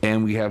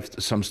 And we have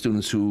some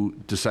students who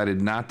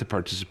decided not to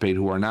participate,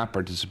 who are not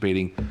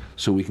participating,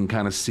 so we can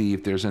kind of see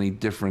if there's any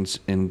difference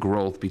in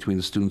growth between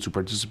the students who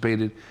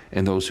participated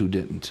and those who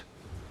didn't.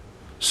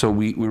 So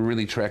we're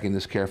really tracking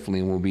this carefully,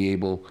 and we'll be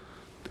able,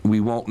 we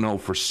won't know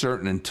for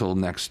certain until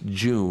next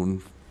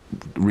June,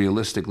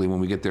 realistically, when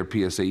we get their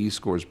PSAE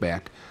scores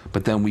back,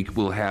 but then we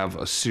will have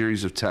a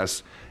series of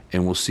tests,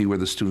 and we'll see where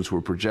the students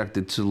were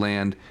projected to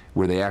land,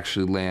 where they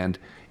actually land,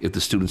 if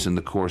the students in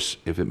the course,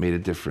 if it made a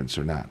difference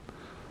or not.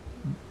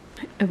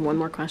 I have one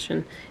more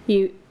question.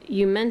 You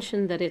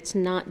mentioned that it's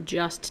not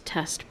just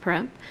test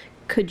prep.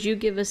 Could you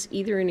give us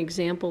either an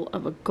example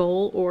of a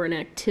goal or an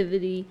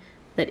activity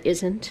that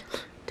isn't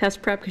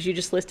test prep? Because you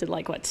just listed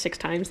like, what, 6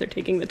 times they're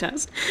taking the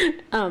test,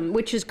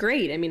 which is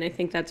great. I mean, I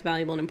think that's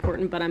valuable and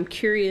important, but I'm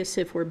curious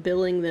if we're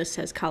billing this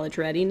as college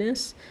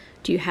readiness.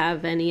 Do you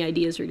have any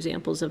ideas or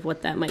examples of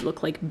what that might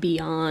look like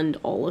beyond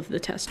all of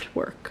the test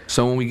work?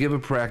 So when we give a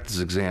practice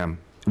exam,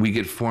 we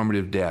get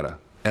formative data.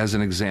 As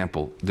an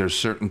example, there's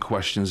certain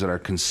questions that are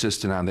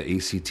consistent on the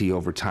ACT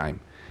over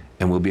time,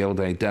 and we'll be able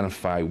to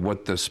identify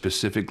what the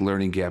specific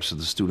learning gaps of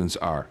the students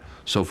are.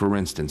 So for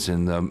instance,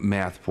 in the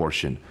math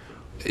portion,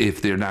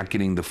 if they're not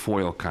getting the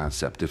FOIL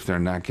concept, if they're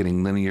not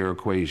getting linear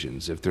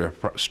equations, if they're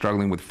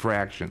struggling with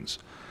fractions,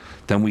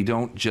 then we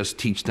don't just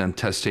teach them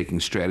test-taking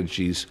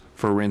strategies.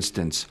 For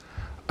instance,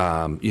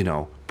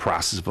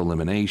 process of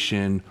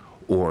elimination,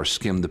 or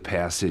skim the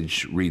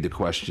passage, read the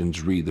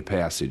questions, read the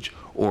passage,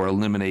 or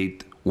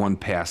eliminate one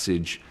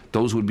passage.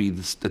 Those would be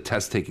the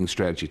test-taking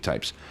strategy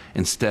types.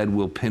 Instead,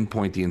 we'll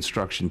pinpoint the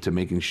instruction to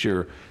making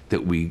sure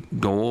that we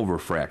go over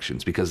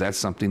fractions, because that's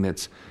something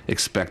that's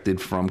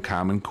expected from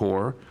Common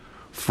Core,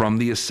 from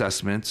the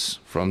assessments,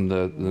 from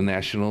the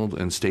national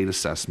and state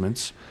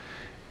assessments,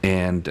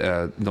 and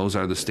those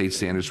are the state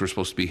standards we're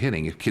supposed to be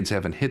hitting. If kids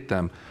haven't hit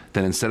them,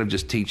 then instead of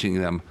just teaching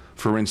them,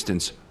 for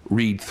instance,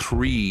 read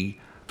 3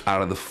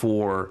 out of the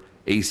 4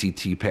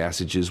 ACT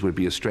passages would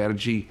be a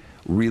strategy.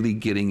 Really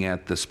getting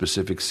at the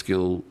specific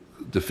skill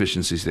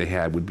deficiencies they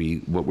had would be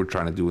what we're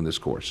trying to do in this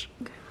course.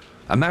 Okay.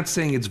 I'm not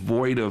saying it's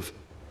void of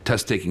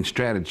test-taking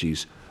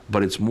strategies,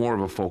 but it's more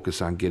of a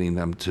focus on getting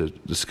them to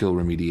the skill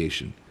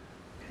remediation.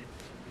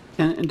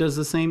 And does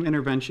the same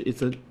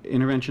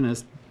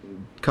interventionist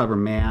cover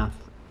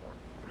math,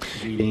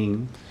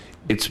 reading,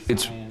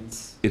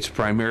 science? It's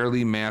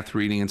primarily math,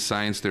 reading, and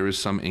science. There is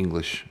some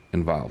English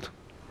involved.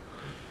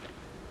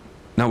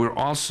 Now, we're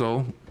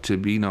also, to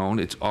be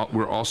known,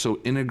 we're also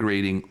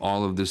integrating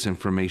all of this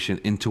information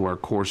into our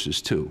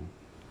courses too.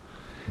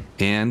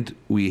 And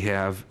we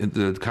have,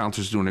 the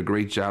counselors doing a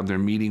great job. They're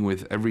meeting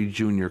with every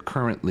junior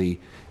currently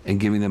and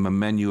giving them a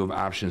menu of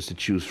options to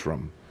choose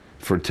from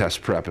for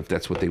test prep if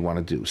that's what they want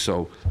to do.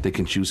 So they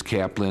can choose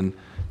Kaplan,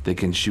 they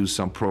can choose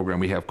some program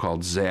we have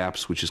called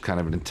ZAPS, which is kind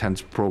of an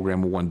intense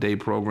program, a one-day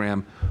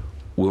program.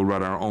 We'll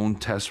run our own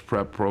test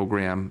prep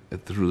program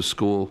through the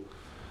school.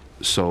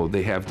 So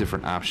they have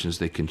different options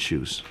they can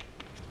choose.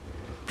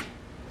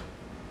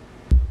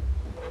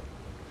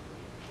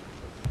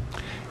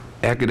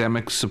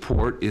 Academic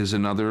support is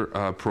another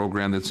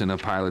program that's in a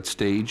pilot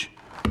stage.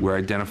 We're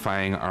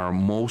identifying our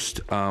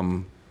most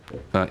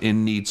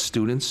in-need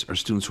students, or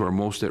students who are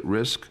most at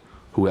risk,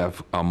 who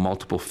have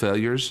multiple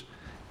failures,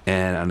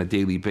 and on a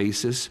daily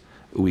basis.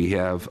 We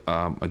have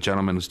a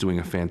gentleman who's doing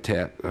a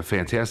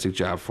fantastic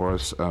job for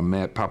us,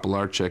 Matt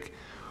Popolarczyk,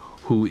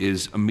 who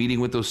is meeting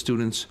with those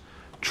students,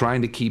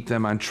 trying to keep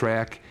them on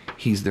track.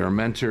 He's their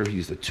mentor,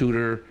 he's the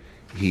tutor,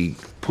 he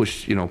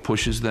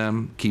pushes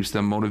them, keeps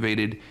them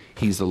motivated.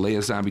 He's the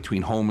liaison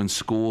between home and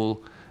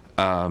school.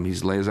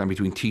 He's the liaison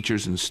between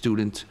teachers and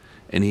students,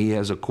 and he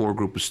has a core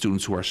group of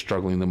students who are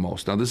struggling the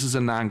most. Now, this is a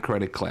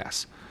non-credit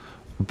class,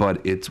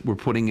 but we're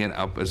putting it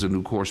up as a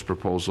new course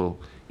proposal,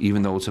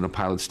 even though it's in a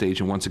pilot stage.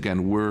 And once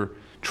again, we're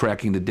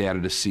tracking the data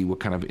to see what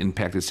kind of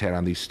impact it's had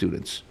on these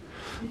students.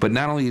 But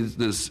not only is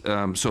this,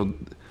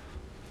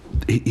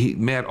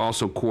 Matt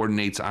also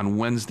coordinates on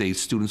Wednesdays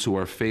students who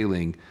are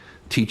failing.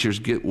 Teachers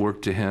get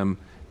work to him,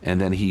 and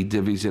then he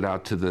divvies it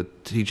out to the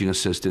teaching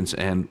assistants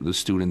and the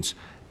students,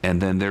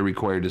 and then they're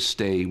required to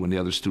stay when the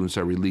other students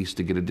are released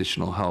to get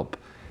additional help.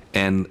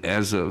 And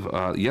as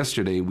of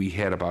yesterday, we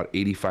had about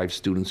 85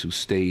 students who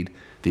stayed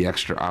the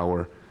extra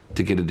hour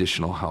to get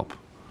additional help.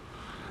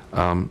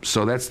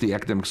 So that's the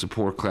academic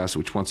support class,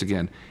 which once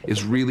again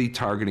is really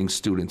targeting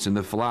students. And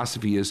the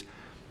philosophy is,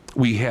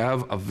 We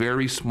have a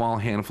very small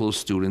handful of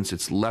students,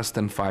 it's less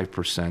than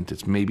 5%,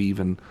 it's maybe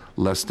even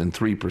less than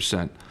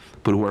 3%,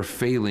 but who are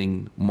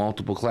failing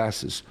multiple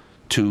classes,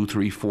 2,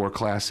 3, 4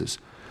 classes.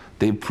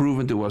 They've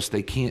proven to us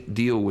they can't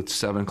deal with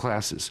 7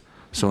 classes.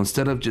 So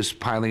instead of just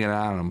piling it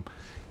on them,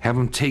 have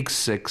them take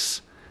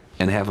 6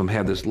 and have them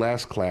have this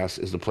last class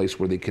as the place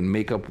where they can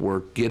make up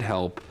work, get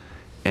help,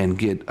 and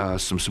get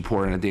some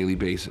support on a daily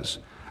basis.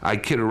 I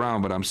kid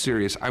around, but I'm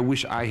serious. I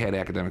wish I had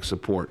academic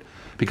support,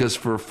 because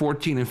for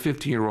 14 and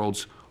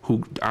 15-year-olds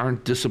who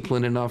aren't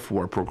disciplined enough, who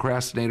are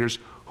procrastinators,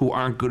 who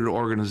aren't good at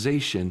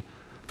organization,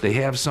 they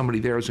have somebody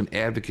there as an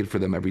advocate for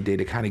them every day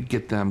to kind of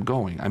get them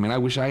going. I mean, I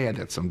wish I had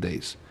that some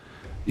days,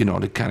 you know,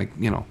 to kind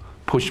of, you know,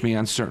 push me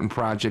on certain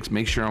projects,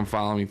 make sure I'm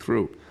following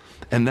through.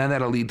 And then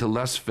that'll lead to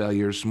less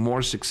failures,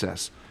 more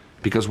success,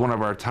 because one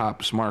of our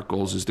top SMART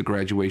goals is the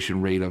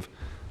graduation rate of,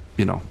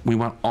 you know, we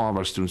want all of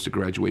our students to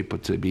graduate,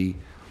 but to be,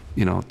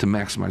 you know, to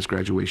maximize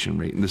graduation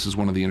rate. And this is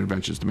one of the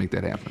interventions to make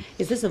that happen.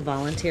 Is this a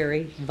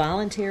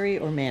voluntary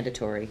or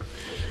mandatory?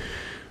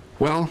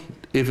 Well,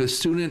 if a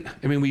student,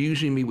 I mean, we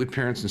usually meet with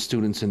parents and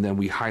students, and then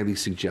we highly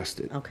suggest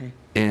it. Okay.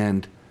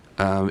 And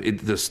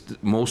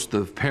most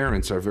of the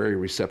parents are very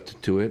receptive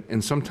to it,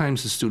 and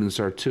sometimes the students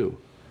are too,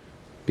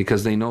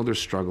 because they know they're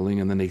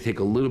struggling, and then they take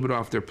a little bit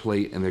off their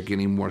plate, and they're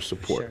getting more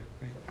support. Sure.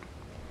 Right.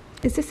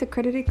 Is this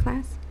accredited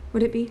class?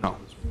 Would it be? No,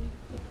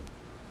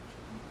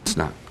 it's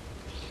not.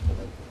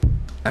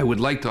 I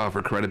would like to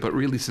offer credit, but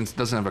really, since it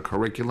doesn't have a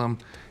curriculum,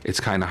 it's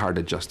kind of hard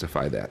to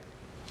justify that.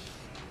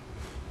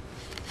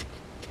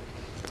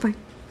 Fine.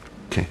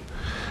 Okay.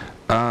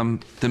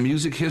 The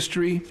music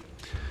history,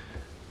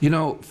 you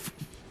know,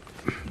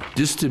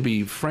 just to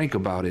be frank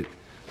about it,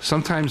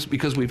 sometimes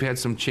because we've had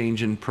some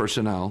change in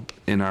personnel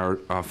in our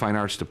fine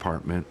arts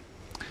department,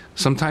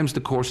 sometimes the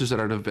courses that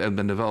have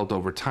been developed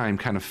over time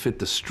kind of fit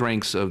the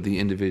strengths of the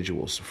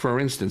individuals. For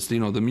instance,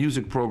 you know, the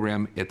music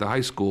program at the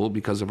high school,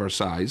 because of our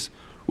size,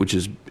 which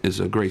is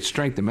a great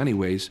strength in many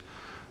ways,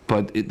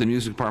 but the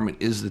music department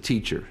is the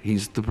teacher.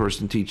 He's the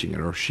person teaching it,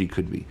 or she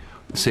could be.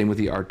 Same with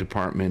the art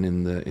department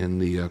in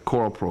the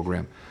choral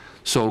program.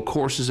 So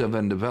courses have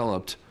been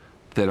developed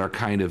that are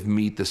kind of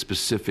meet the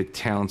specific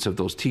talents of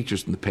those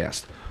teachers in the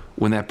past.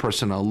 When that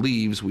personnel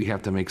leaves, we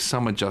have to make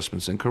some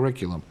adjustments in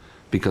curriculum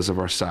because of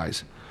our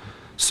size.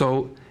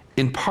 So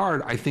in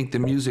part, I think the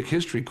music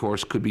history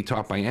course could be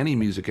taught by any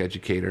music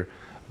educator,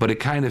 but it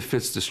kind of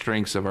fits the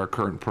strengths of our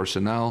current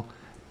personnel,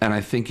 and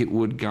I think it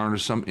would garner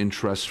some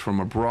interest from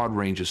a broad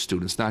range of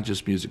students, not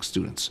just music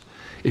students.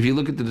 If you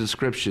look at the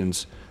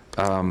descriptions,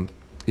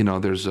 you know,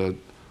 there's a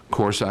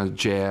course on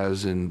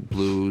jazz and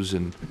blues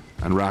and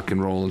on rock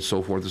and roll and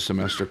so forth, a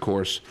semester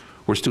course,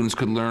 where students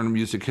could learn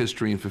music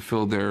history and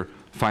fulfill their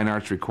fine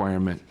arts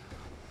requirement.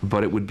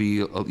 But it would be,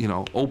 you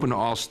know, open to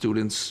all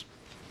students,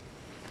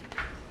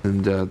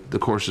 and the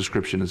course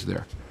description is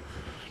there.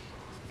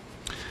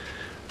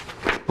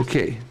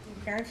 Okay.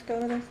 Parents go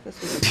to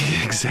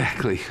this?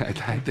 Exactly.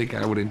 I think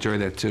I would enjoy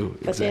that too.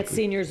 But that's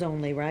seniors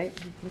only, right?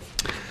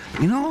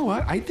 You know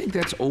what? I think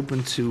that's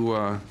open to,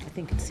 I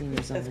think it's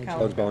seniors only.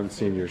 Outbound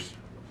seniors.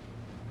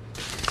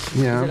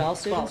 yeah. Is it all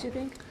students, you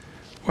think?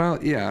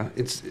 Well, yeah,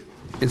 it's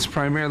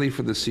primarily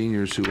for the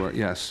seniors who are,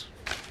 yes.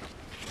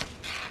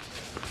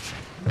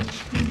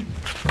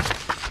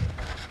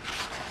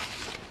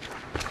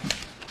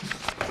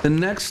 The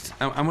next,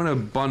 I'm going to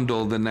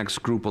bundle the next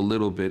group a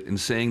little bit in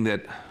saying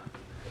that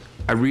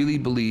I really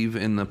believe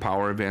in the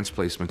power of advanced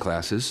placement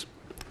classes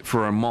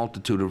for a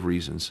multitude of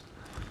reasons.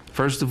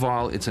 First of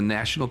all, it's a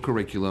national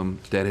curriculum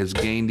that has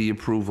gained the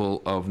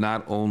approval of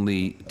not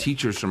only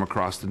teachers from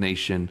across the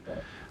nation,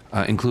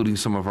 including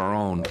some of our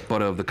own,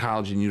 but of the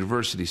college and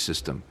university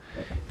system.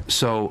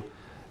 So,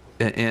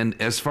 and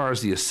as far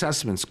as the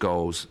assessments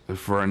goes,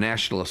 for a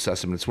national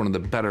assessment, it's one of the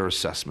better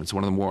assessments,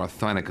 one of the more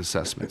authentic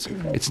assessments.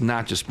 It's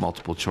not just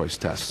multiple choice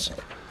tests.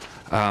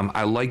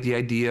 I like the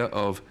idea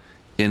of,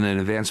 in an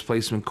advanced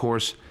placement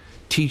course,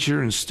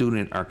 teacher and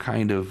student are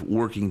kind of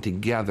working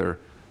together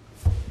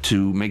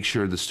to make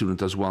sure the student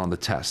does well on the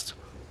test.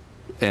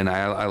 And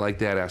I like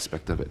that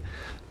aspect of it.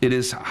 It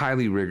is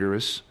highly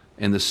rigorous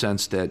in the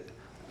sense that,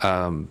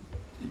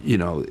 you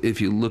know, if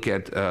you look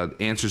at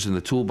answers in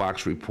the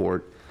toolbox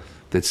report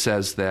that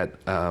says that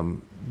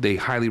they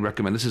highly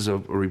recommend, this is a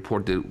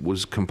report that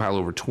was compiled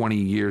over 20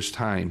 years'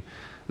 time,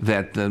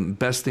 that the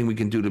best thing we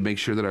can do to make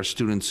sure that our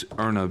students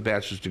earn a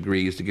bachelor's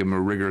degree is to give them a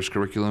rigorous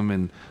curriculum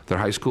in their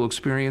high school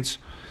experience,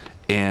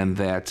 and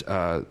that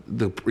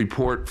the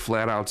report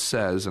flat out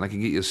says, and I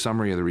can get you a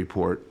summary of the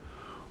report,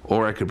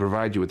 or I could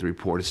provide you with the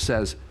report, it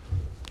says,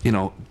 you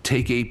know,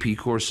 take AP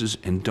courses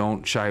and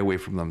don't shy away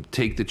from them.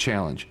 Take the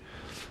challenge.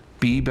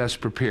 Be best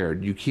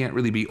prepared. You can't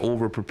really be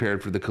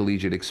over-prepared for the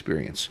collegiate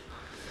experience.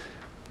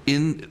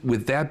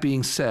 With that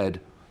being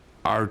said,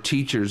 our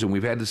teachers, and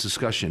we've had this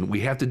discussion, we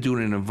have to do it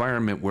in an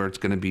environment where it's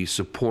going to be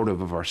supportive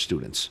of our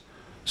students.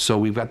 So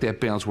we've got that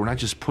balance. We're not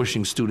just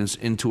pushing students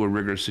into a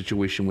rigorous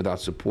situation without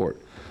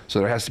support. So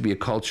there has to be a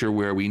culture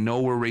where we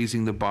know we're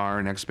raising the bar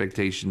and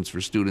expectations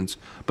for students,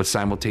 but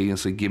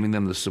simultaneously giving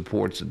them the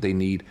supports that they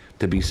need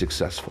to be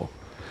successful.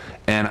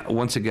 And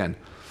once again,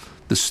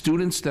 the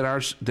students that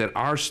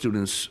are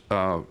students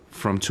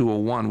from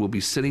 201 will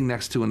be sitting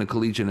next to in a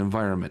collegiate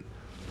environment.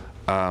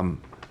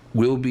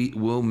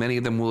 Many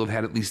of them will have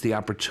had at least the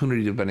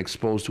opportunity to have been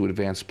exposed to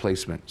advanced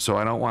placement. So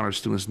I don't want our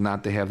students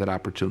not to have that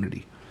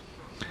opportunity.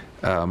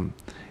 And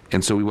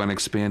so we want to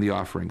expand the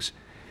offerings.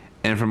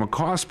 And from a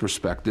cost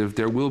perspective,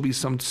 there will be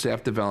some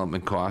staff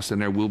development costs,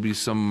 and there will be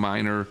some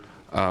minor,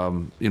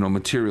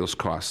 materials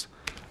costs.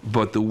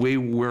 But the way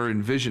we're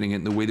envisioning it,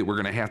 and the way that we're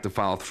going to have to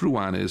follow through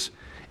on is,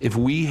 if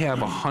we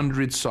have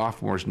 100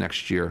 sophomores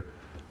next year,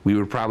 we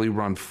would probably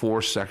run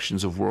 4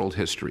 sections of world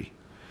history.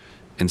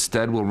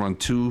 Instead, we'll run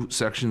 2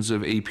 sections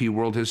of AP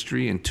World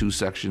History and 2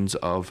 sections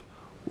of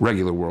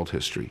regular world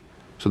history.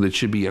 So that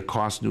should be a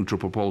cost-neutral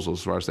proposal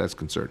as far as that's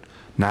concerned,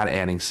 not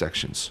adding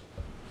sections.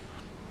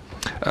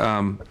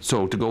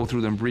 So to go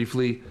through them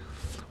briefly,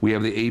 we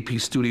have the AP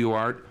Studio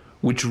Art,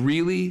 which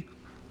really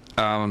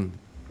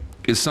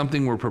is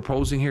something we're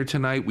proposing here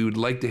tonight. We would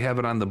like to have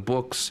it on the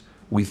books.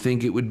 We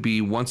think it would be,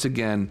 once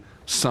again,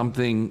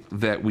 something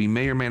that we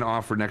may or may not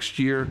offer next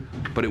year,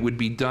 but it would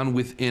be done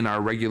within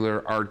our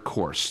regular art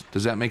course.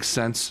 Does that make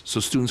sense? So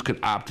students could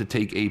opt to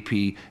take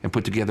AP and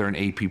put together an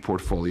AP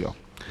portfolio.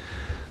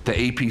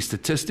 The AP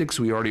Statistics,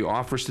 we already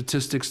offer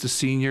statistics to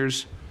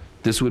seniors.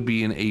 This would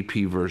be an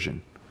AP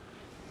version.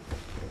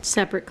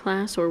 Separate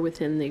class or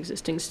within the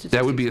existing statistics?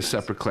 That would be a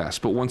separate class.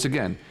 But once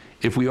again,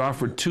 if we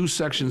offered 2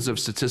 sections of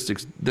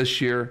statistics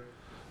this year,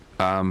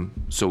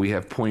 so we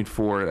have 0.4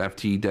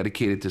 FTE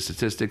dedicated to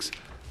statistics,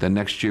 then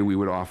next year we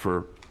would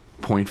offer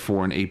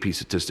 0.4 in AP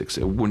Statistics.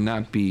 It would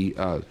not be,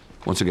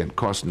 once again,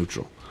 cost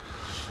neutral.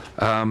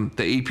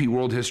 The AP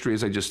World History,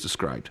 as I just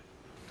described.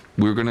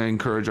 We're going to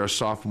encourage our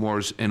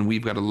sophomores, and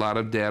we've got a lot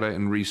of data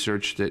and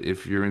research that,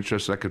 if you're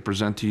interested, I could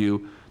present to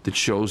you, that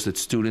shows that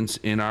students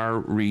in our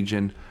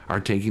region are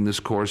taking this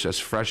course as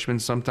freshmen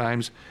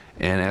sometimes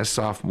and as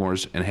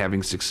sophomores and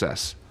having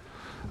success.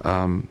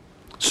 Once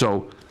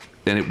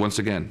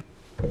again,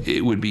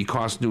 it would be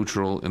cost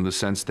neutral in the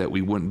sense that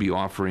we wouldn't be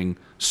offering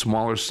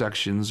smaller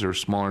sections or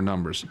smaller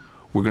numbers.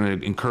 We're going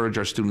to encourage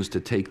our students to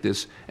take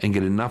this and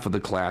get enough of the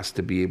class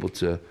to be able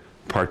to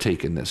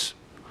partake in this.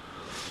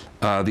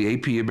 The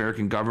AP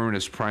American Government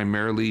is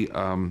primarily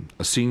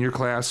a senior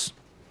class,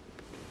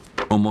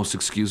 almost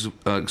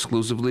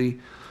exclusively.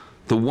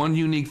 The one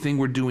unique thing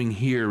we're doing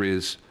here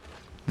is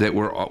that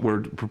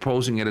we're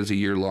proposing it as a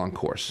year-long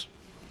course.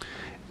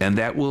 And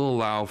that will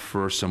allow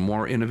for some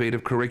more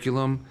innovative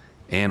curriculum,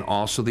 and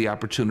also the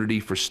opportunity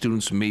for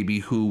students maybe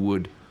who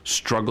would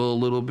struggle a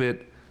little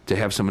bit to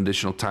have some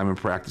additional time and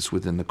practice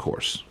within the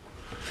course.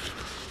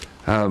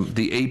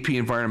 The AP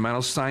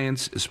Environmental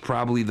Science is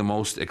probably the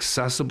most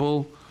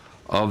accessible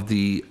of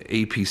the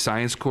AP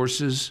Science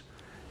courses,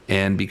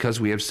 and because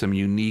we have some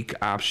unique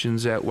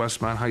options at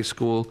Westmont High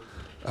School,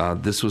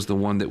 this was the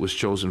one that was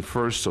chosen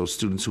first, so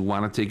students who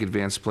want to take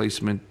advanced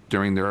placement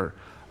during their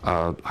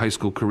high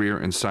school career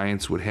in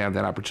science would have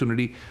that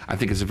opportunity. I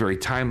think it's a very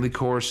timely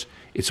course.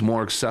 It's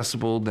more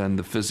accessible than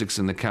the physics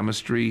and the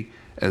chemistry,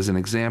 as an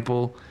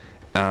example,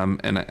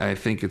 and I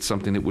think it's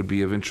something that would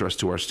be of interest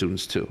to our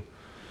students too.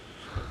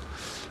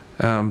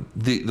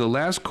 The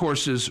last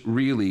courses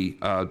really,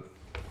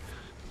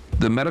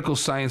 the medical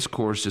science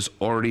course is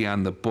already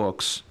on the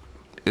books.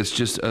 It's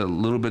just a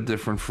little bit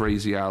different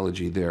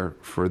phraseology there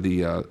for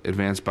the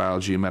advanced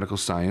biology and medical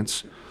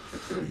science.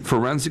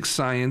 Forensic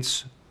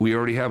science, we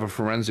already have a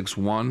Forensics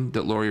 1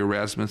 that Lori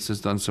Erasmus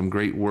has done some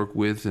great work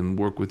with, and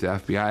work with the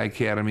FBI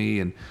Academy,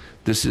 and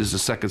this is the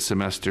second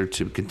semester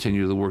to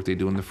continue the work they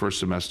do in the first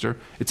semester.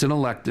 It's an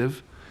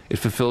elective. It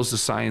fulfills the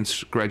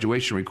science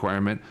graduation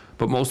requirement,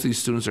 but most of these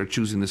students are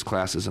choosing this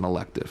class as an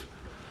elective.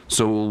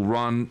 So it will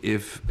run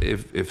if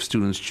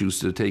students choose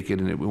to take it,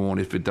 and it won't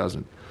if it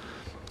doesn't.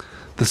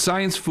 The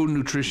Science, Food, and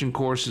Nutrition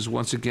course is,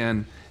 once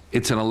again,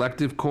 it's an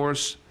elective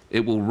course.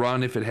 It will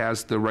run if it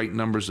has the right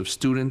numbers of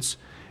students.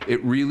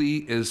 It really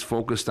is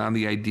focused on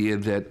the idea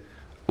that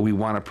we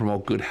want to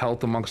promote good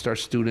health amongst our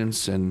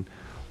students, and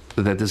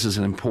that this is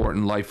an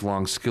important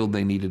lifelong skill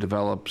they need to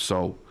develop.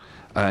 So,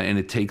 and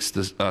it takes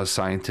the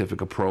scientific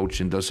approach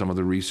and does some of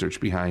the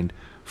research behind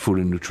food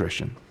and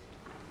nutrition.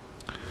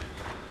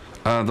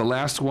 The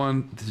last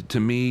one, to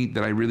me,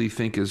 that I really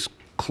think is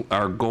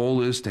our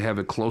goal is to have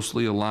it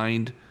closely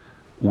aligned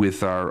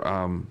with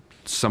our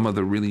some of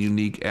the really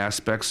unique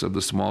aspects of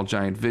the Small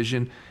Giant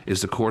Vision,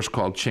 is the course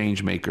called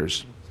Change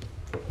Makers.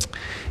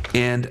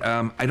 And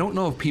I don't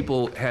know if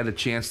people had a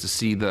chance to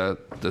see the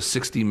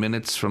 60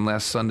 Minutes from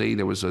last Sunday.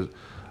 There was one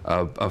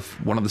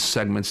of the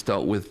segments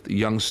dealt with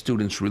young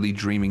students really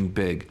dreaming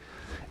big.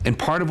 And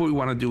part of what we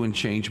want to do in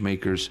Change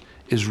Makers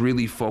is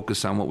really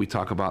focus on what we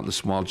talk about in the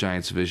Small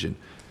Giants Vision.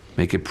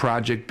 Make it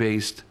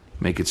project-based,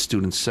 make it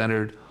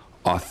student-centered,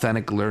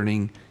 authentic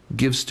learning,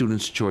 give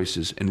students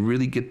choices, and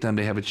really get them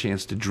to have a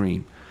chance to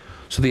dream.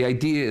 So the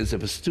idea is,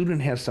 if a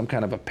student has some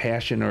kind of a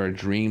passion or a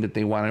dream that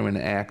they want to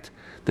enact,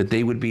 that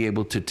they would be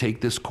able to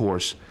take this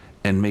course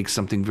and make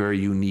something very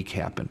unique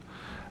happen.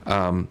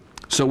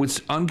 So it's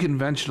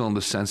unconventional in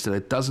the sense that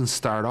it doesn't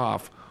start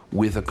off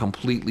with a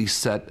completely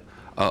set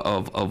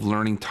of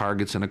learning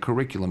targets in a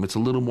curriculum. It's a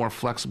little more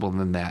flexible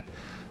than that.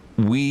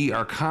 We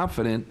are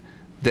confident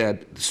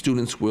that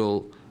students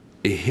will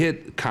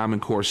hit Common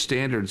Core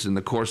standards in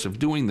the course of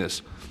doing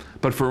this.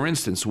 But for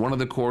instance, one of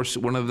the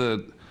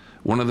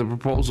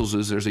proposals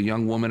is there's a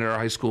young woman at our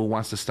high school who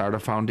wants to start a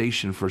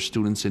foundation for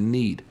students in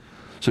need.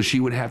 So she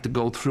would have to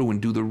go through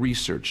and do the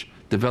research,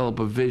 develop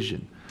a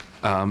vision,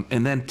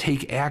 and then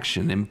take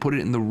action and put it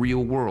in the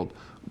real world.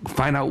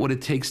 Find out what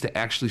it takes to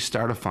actually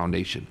start a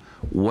foundation.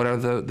 What are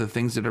the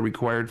things that are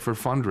required for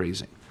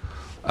fundraising?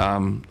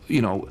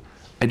 You know,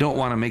 I don't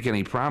want to make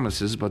any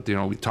promises, but you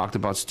know, we talked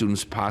about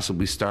students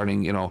possibly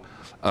starting, you know,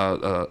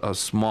 a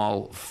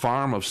small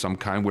farm of some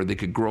kind where they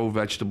could grow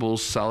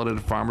vegetables, sell it at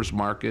a farmer's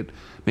market,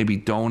 maybe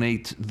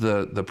donate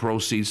the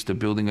proceeds to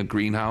building a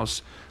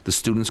greenhouse. The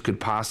students could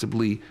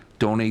possibly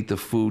donate the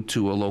food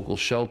to a local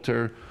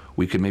shelter.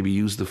 We could maybe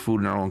use the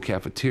food in our own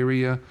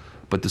cafeteria,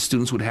 but the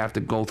students would have to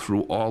go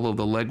through all of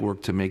the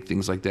legwork to make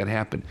things like that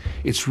happen.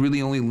 It's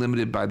really only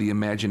limited by the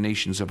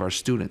imaginations of our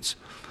students.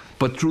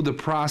 But through the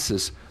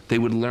process, they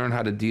would learn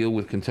how to deal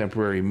with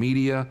contemporary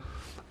media.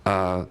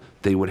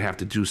 They would have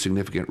to do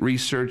significant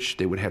research.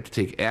 They would have to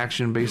take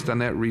action based on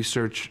that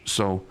research.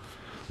 So,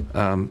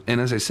 and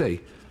as I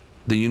say,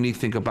 the unique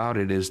thing about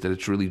it is that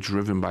it's really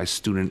driven by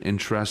student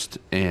interest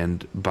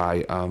and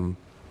by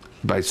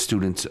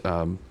students'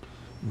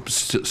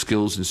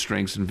 skills and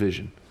strengths and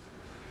vision.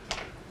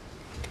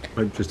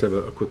 I just have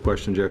a quick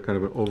question, Jack, kind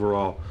of an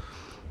overall.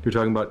 You're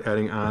talking about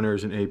adding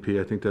honors and AP.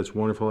 I think that's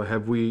wonderful.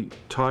 Have we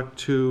talked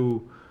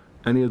to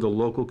any of the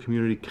local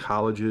community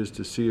colleges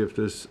to see if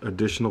this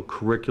additional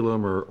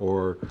curriculum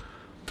or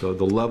the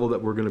level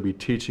that we're going to be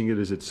teaching it,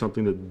 is it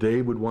something that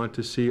they would want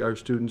to see our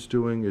students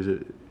doing? Is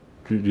it,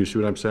 do you see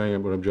what I'm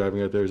saying, what I'm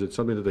driving at there? Is it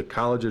something that the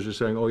colleges are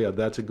saying, oh yeah,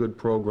 that's a good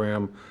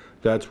program,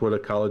 that's what a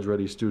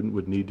college-ready student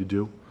would need to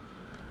do?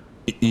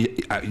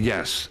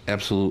 Yes,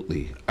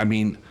 absolutely. I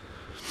mean,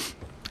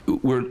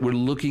 we're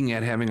looking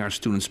at having our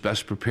students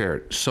best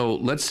prepared. So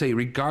let's say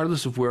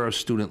regardless of where a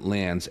student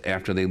lands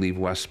after they leave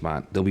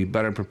Westmont, they'll be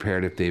better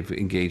prepared if they've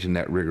engaged in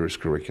that rigorous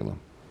curriculum.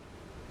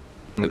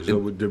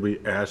 So did we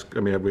ask, I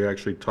mean, have we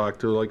actually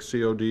talked to like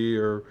COD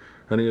or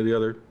any of the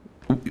other?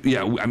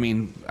 Yeah, I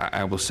mean,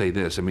 I will say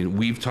this. I mean,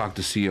 we've talked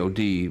to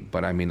COD,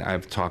 but I mean,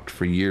 I've talked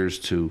for years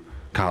to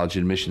college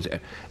admissions.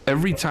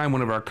 Every time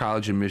one of our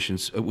college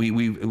admissions, a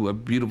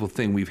beautiful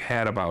thing, we've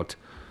had about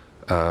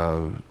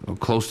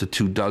close to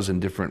 24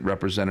 different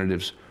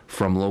representatives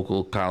from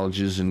local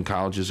colleges and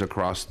colleges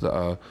across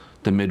the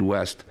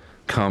Midwest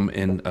come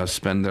and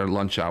spend their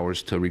lunch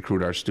hours to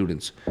recruit our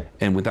students.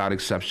 And without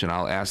exception,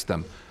 I'll ask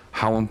them,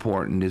 how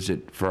important is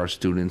it for our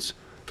students,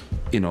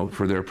 you know,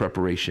 for their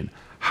preparation?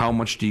 How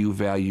much do you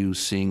value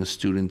seeing a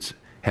student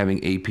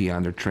having AP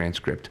on their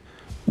transcript?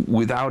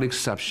 Without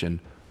exception,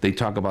 they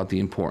talk about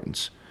the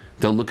importance.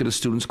 They'll look at a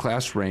student's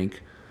class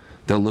rank,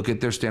 they'll look at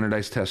their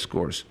standardized test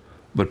scores,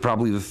 but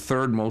probably the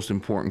third most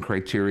important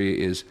criteria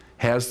is,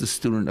 has the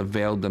student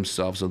availed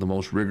themselves of the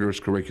most rigorous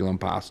curriculum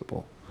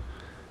possible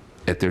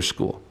at their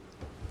school?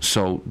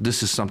 So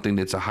this is something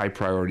that's a high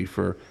priority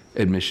for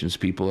admissions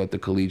people at the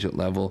collegiate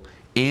level,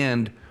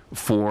 and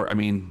for, I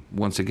mean,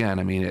 once again,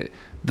 I mean,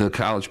 the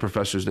college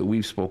professors that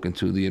we've spoken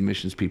to, the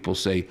admissions people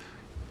say,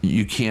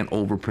 you can't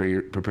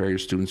prepare your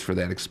students for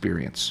that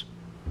experience.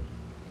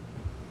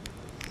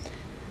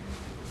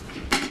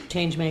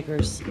 Change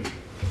makers.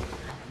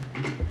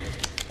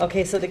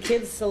 Okay, so the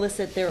kids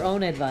solicit their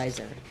own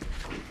advisor.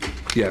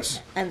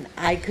 Yes. And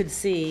I could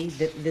see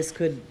that this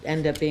could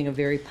end up being a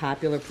very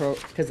popular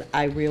because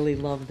I really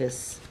love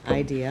this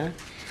idea.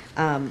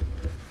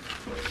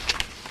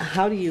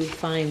 How do you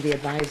find the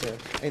advisor?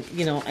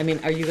 You know, I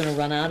mean, are you going to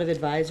run out of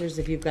advisors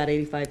if you've got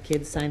 85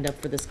 kids signed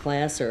up for this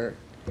class, or?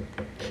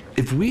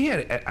 If we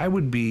had,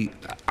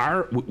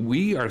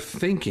 we are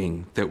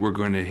thinking that we're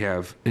going to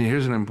have, and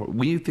here's an important,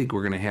 we think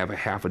we're going to have a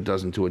half a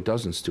dozen to a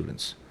dozen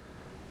students.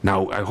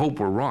 Now, I hope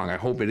we're wrong. I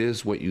hope it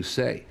is what you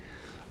say.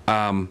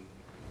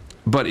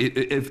 But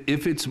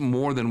if it's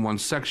more than one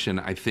section,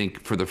 I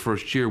think for the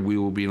first year, we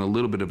will be in a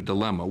little bit of a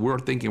dilemma. We're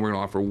thinking we're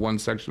going to offer one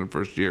section the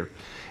first year.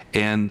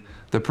 And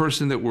the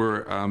person that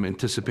we're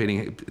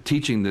anticipating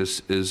teaching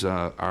this is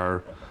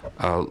our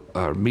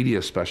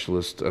media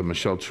specialist,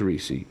 Michelle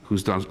Teresi,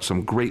 who's done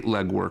some great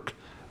legwork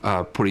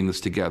putting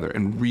this together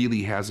and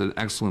really has an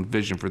excellent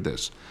vision for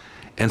this.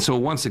 And so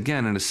once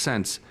again, in a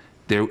sense,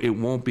 it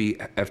won't be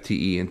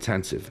FTE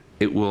intensive.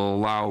 It will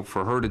allow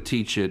for her to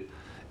teach it,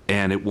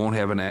 and it won't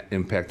have an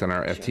impact on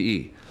our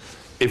FTE.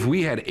 If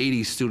we had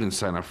 80 students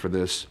sign up for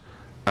this,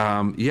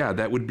 yeah,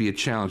 that would be a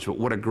challenge, but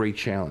what a great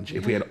challenge.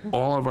 If we had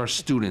all of our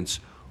students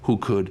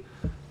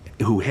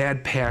who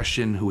had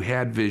passion, who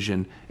had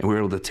vision, and we were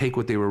able to take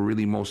what they were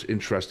really most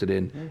interested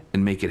in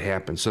and make it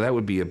happen. So that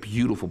would be a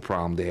beautiful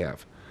problem to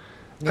have.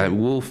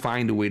 We'll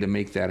find a way to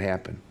make that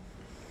happen.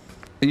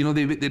 You know,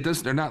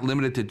 they're not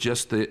limited to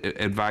just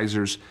the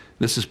advisors.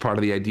 This is part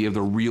of the idea of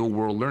the real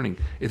world learning.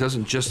 It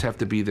doesn't just have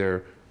to be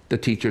the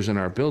teachers in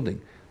our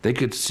building. They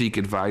could seek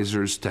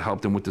advisors to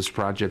help them with this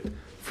project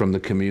from the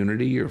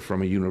community or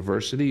from a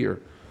university or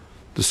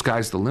the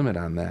sky's the limit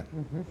on that.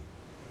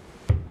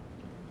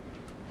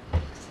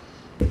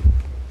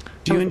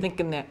 I was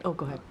thinking that, oh,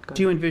 go ahead.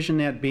 Do you envision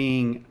that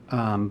being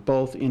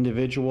both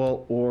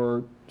individual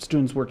or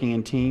students working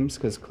in teams?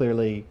 Because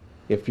clearly,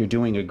 if you're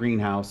doing a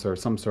greenhouse or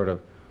some sort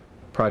of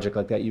project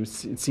like that,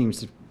 it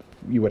seems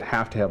you would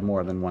have to have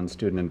more than one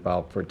student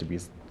involved for it to be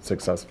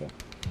successful.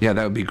 Yeah,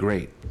 that would be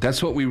great.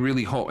 That's what we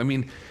really hope. I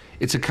mean,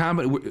 it's a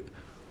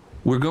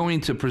we're going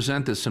to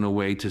present this in a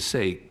way to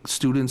say,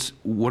 students,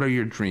 what are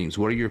your dreams?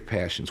 What are your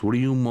passions? What are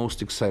you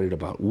most excited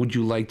about? Would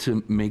you like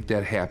to make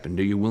that happen?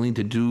 Are you willing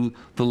to do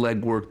the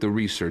legwork, the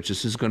research?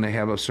 This is going to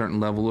have a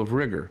certain level of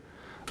rigor.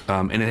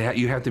 And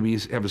you have to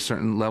have a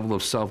certain level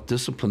of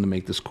self-discipline to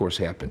make this course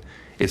happen.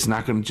 It's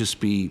not going to just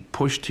be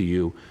pushed to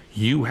you.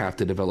 You have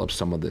to develop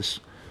some of this.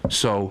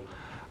 So,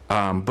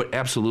 but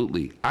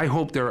absolutely, I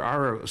hope there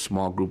are a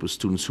small group of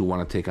students who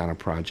want to take on a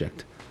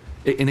project.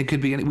 And it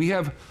could be, we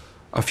have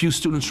a few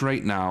students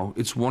right now.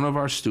 It's one of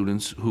our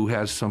students who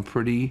has some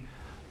pretty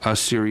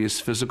serious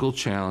physical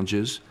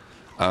challenges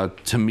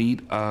to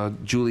meet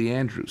Julie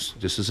Andrews,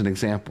 just as an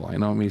example. I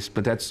know, I mean,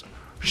 but that's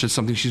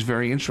something she's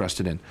very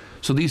interested in.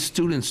 So these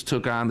students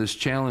took on this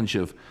challenge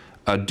of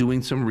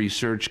doing some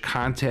research,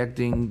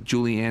 contacting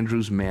Julie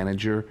Andrews'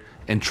 manager,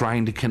 and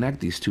trying to connect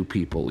these two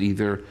people,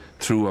 either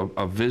through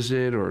a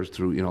visit or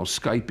through,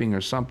 Skyping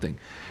or something.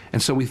 And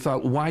so we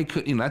thought, why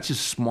could, that's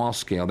just small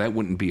scale. That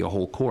wouldn't be a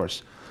whole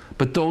course.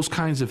 But those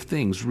kinds of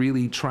things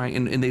really try,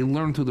 and they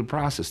learn through the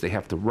process. They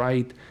have to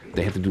write,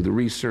 they have to do the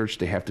research,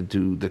 they have to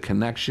do the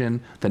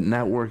connection, the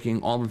networking,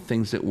 all the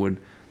things that would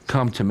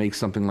come to make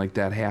something like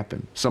that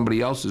happen,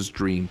 somebody else's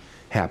dream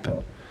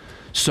happen.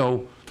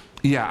 So,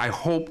 yeah, I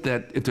hope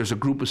that if there's a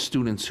group of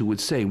students who would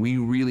say, we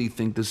really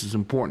think this is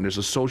important, there's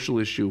a social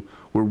issue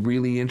we're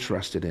really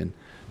interested in,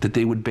 that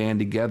they would band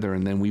together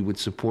and then we would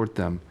support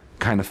them,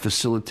 kind of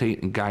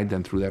facilitate and guide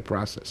them through that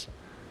process.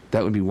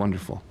 That would be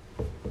wonderful.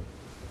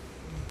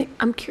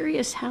 I'm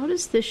curious, how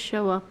does this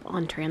show up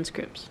on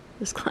transcripts,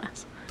 this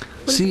class?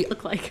 What does See, it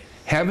look like?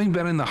 Having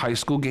been in the high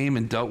school game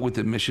and dealt with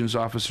admissions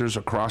officers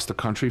across the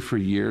country for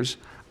years,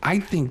 I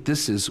think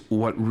this is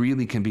what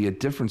really can be a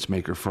difference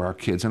maker for our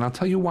kids. And I'll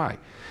tell you why.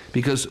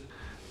 Because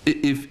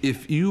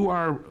if you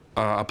are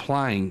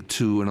applying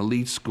to an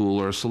elite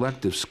school or a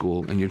selective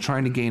school and you're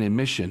trying to gain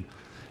admission,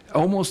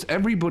 almost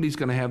everybody's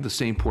going to have the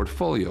same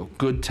portfolio,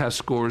 good test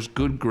scores,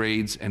 good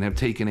grades, and have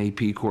taken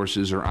AP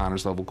courses or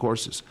honors level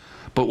courses.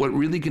 But what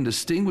really can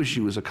distinguish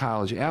you as a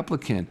college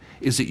applicant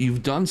is that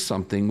you've done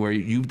something where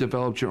you've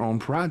developed your own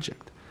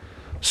project.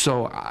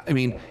 So, I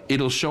mean,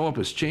 it'll show up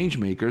as change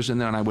makers, and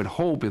then I would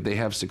hope if they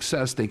have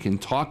success, they can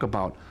talk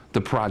about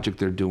the project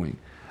they're doing.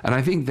 And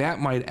I think that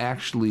might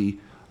actually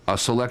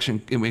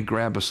it may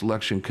grab a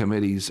selection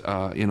committee's,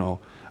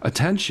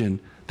 attention,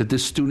 that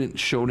this student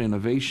showed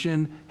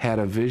innovation, had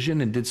a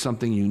vision, and did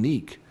something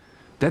unique.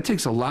 That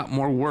takes a lot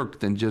more work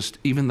than just,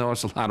 even though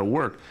it's a lot of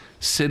work,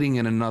 sitting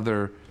in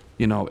another,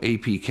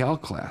 AP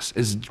Calc class.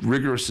 As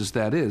rigorous as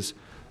that is,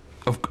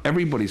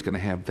 everybody's going to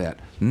have that.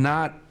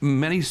 Not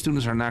many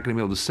students are not going to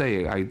be able to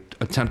say, I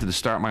attempted to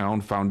start my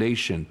own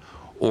foundation,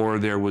 or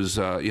there was,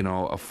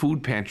 a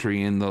food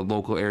pantry in the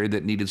local area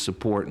that needed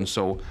support, and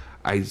so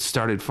I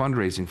started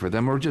fundraising for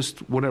them, or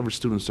just whatever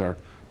students are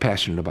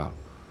passionate about.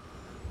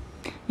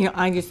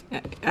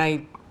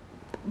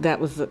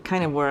 That was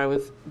kind of where I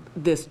was,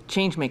 this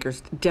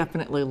Changemakers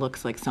definitely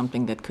looks like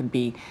something that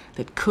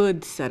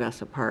could set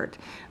us apart.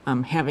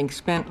 Having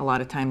spent a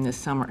lot of time this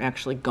summer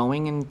actually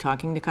going and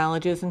talking to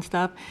colleges and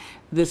stuff,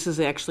 this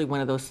is actually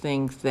one of those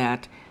things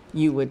that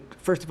you would,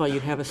 first of all,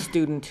 you'd have a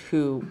student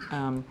who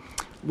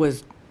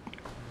was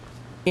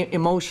very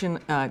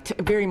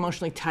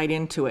emotionally tied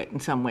into it in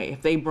some way,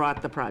 if they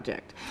brought the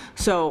project.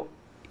 So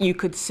you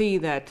could see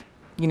that,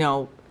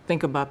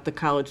 think about the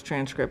college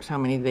transcripts, how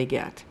many they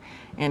get.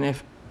 And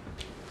if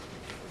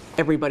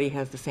everybody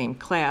has the same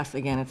class,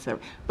 again,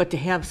 but to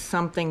have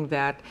something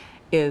that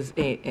is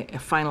a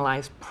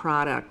finalized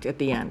product at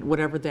the end,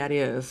 whatever that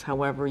is,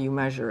 however you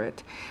measure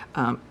it,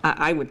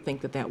 I would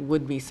think that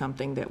would be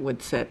something that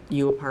would set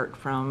you apart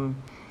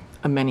from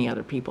many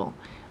other people.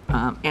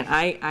 And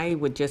I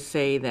would just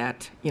say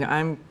that,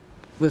 I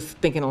was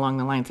thinking along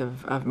the lines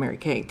of Mary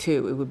Kay,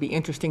 too. It would be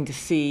interesting to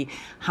see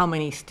how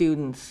many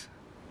students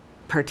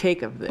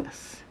partake of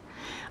this.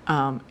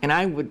 And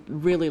I would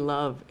really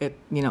love it,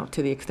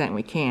 to the extent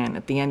we can,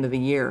 at the end of the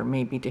year,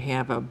 maybe to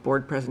have a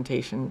board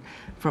presentation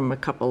from a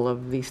couple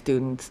of these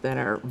students that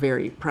are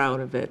very proud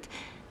of it.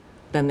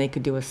 Then they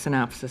could do a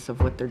synopsis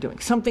of what they're doing.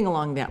 Something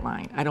along that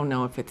line. I don't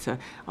know if it's a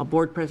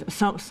board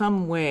presentation,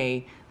 some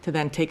way to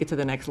then take it to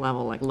the next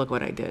level, like, look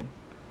what I did.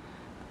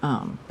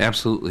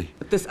 Absolutely.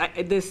 But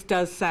this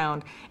does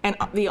sound, and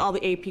all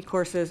the AP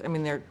courses, I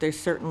mean, they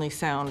certainly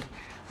sound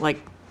like,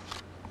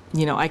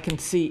 I can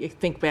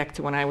think back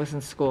to when I was in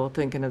school,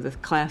 thinking of the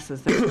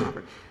classes that were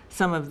offered.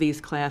 Some of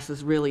these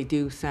classes really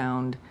do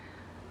sound,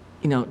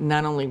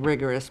 not only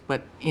rigorous,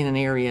 but in an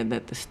area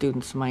that the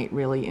students might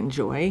really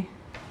enjoy,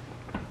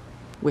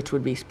 which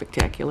would be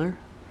spectacular.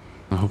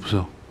 I hope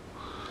so.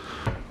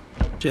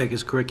 Jack,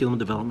 has curriculum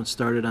development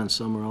started on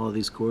some or all of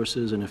these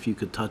courses? And if you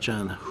could touch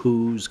on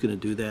who's going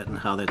to do that and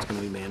how that's going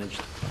to be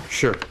managed?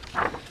 Sure.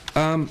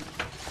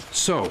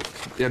 So,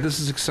 yeah, this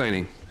is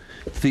exciting.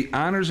 The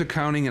Honors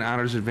Accounting and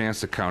Honors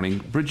Advanced Accounting,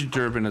 Bridget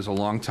Durbin is a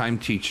longtime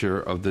teacher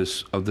of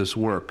this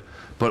work.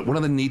 But one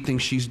of the neat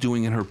things she's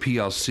doing in her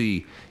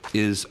PLC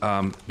is,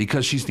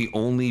 because she's the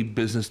only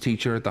business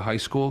teacher at the high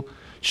school,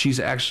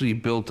 she's actually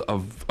built a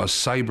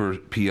cyber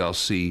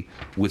PLC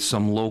with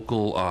some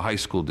local high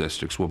school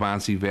districts,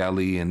 Wabansie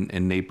Valley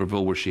and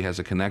Naperville, where she has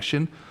a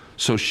connection.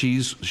 So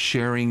she's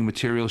sharing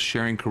materials,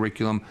 sharing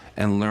curriculum,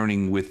 and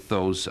learning with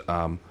those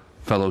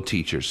fellow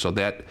teachers. So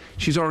that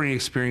she's already an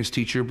experienced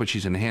teacher, but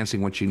she's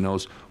enhancing what she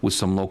knows with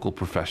some local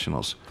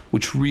professionals,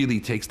 which really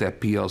takes that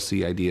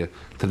PLC idea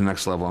to the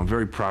next level. I'm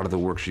very proud of the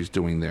work she's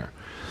doing there.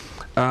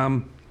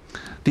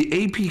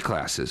 The AP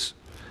classes,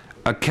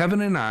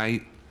 Kevin and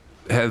I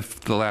have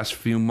the last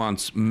few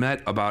months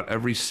met about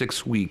every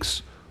 6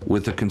 weeks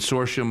with a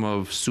consortium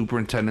of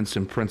superintendents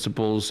and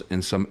principals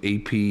and some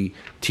AP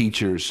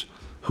teachers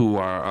who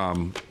are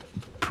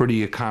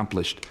pretty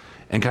accomplished,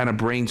 and kind of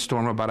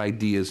brainstorm about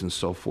ideas and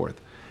so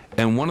forth.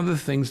 And one of the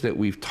things that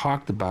we've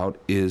talked about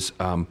is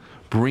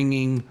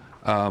bringing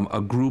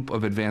a group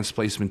of advanced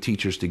placement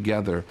teachers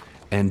together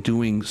and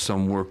doing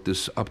some work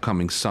this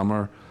upcoming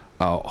summer,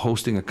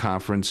 hosting a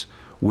conference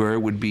where it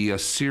would be a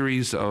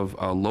series of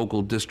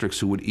local districts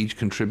who would each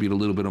contribute a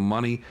little bit of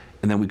money,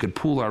 and then we could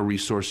pool our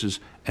resources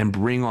and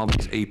bring all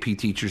these AP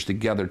teachers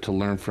together to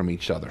learn from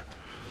each other.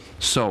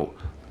 So,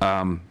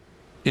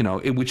 you know,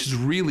 which is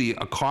really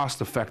a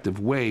cost-effective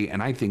way,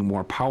 and I think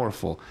more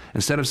powerful.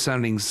 Instead of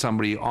sending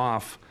somebody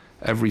off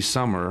every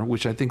summer,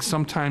 which I think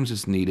sometimes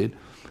is needed,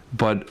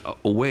 but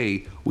a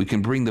way we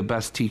can bring the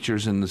best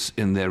teachers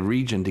in their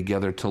region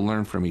together to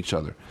learn from each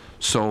other.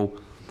 So,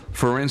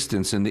 for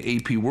instance, in the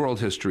AP World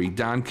History,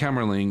 Don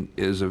Kemmerling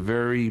is a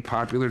very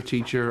popular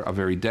teacher, a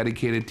very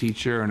dedicated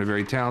teacher, and a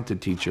very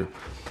talented teacher.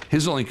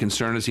 His only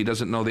concern is he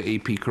doesn't know the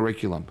AP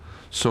curriculum.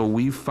 So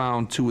we've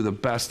found 2 of the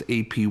best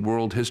AP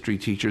World History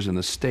teachers in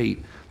the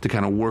state to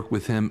kind of work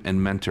with him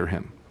and mentor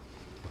him.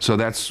 So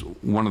that's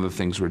one of the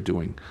things we're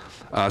doing.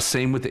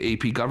 Same with the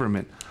AP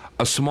Government.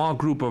 A small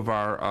group of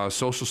our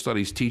social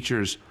studies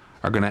teachers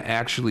are going to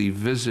actually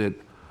visit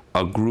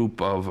a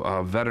group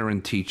of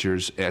veteran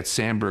teachers at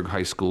Sandburg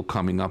High School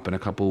coming up in a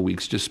couple of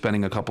weeks, just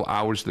spending a couple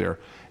hours there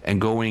and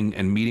going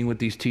and meeting with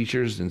these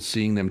teachers and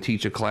seeing them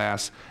teach a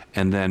class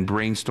and then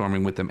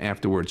brainstorming with them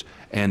afterwards.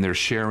 And they're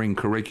sharing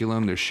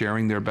curriculum, they're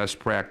sharing their best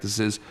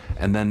practices,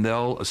 and then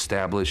they'll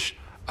establish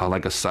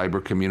like a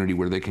cyber community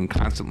where they can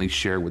constantly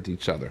share with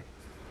each other.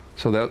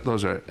 So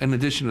those are, in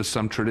addition to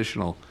some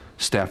traditional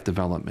staff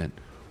development,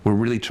 we're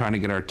really trying to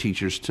get our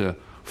teachers to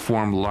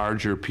form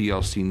larger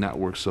PLC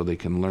networks so they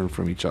can learn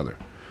from each other.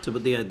 So,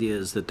 but the idea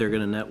is that they're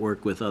going to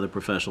network with other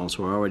professionals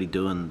who are already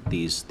doing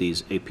these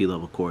AP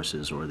level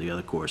courses or the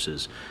other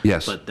courses.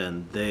 Yes. But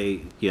then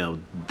they,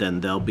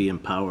 then they'll be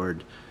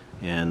empowered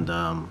and,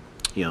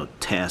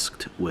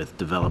 tasked with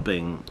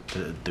developing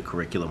the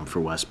curriculum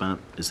for Westmont.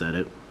 Is that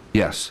it?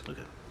 Yes.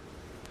 Okay.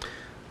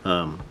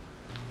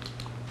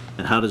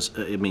 And how does,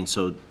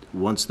 so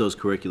once those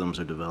curriculums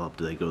are developed,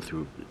 do they go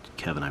through,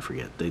 Kevin, I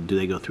forget, do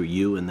they go through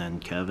you and then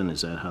Kevin?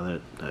 Is that how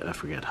that, I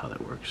forget how that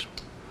works.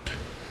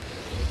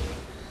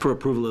 For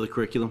approval of the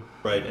curriculum?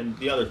 Right, and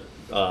the other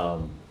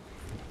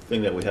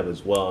thing that we have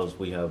as well is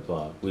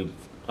we've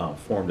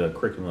formed a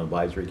curriculum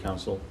advisory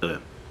council. Okay.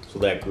 So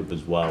that group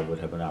as well would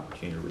have an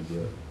opportunity to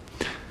review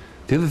it.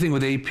 The other thing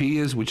with AP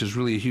is, which is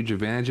really a huge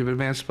advantage of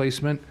advanced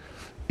placement,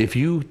 if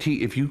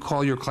you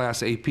call your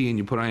class AP and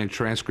you put on your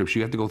transcripts,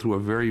 you have to go through a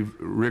very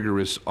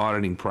rigorous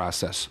auditing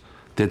process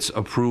that's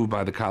approved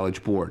by the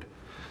college board.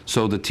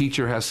 So the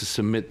teacher has to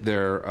submit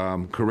their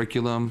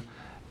curriculum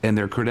and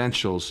their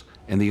credentials,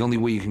 and the only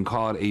way you can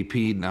call it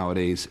AP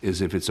nowadays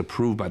is if it's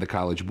approved by the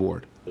college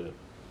board. Yeah.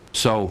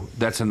 So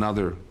that's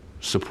another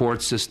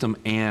support system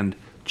and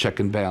check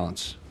and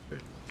balance.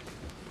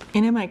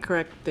 And am I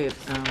correct that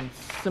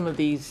some of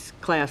these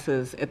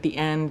classes, at the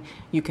end,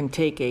 you can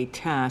take a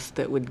test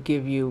that would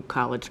give you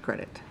college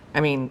credit?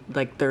 I mean,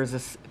 like there's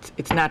this,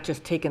 it's not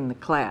just taking the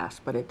class,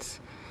 but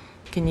it's,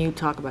 can you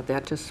talk about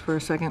that just for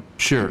a second?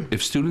 Sure.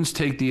 If students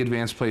take the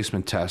advanced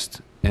placement test,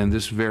 and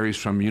this varies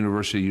from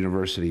university to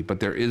university, but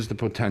there is the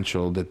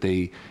potential that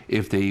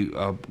if they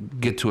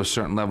get to a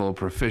certain level of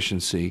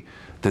proficiency,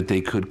 that they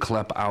could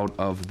CLEP out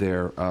of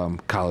their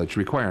college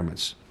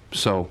requirements.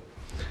 So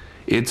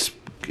it's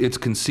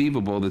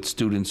conceivable that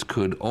students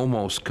could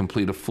almost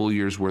complete a full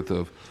year's worth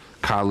of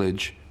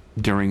college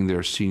during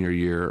their senior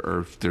year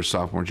or their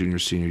sophomore, junior,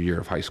 senior year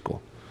of high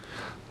school.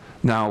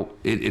 Now,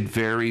 it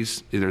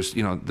varies. There's,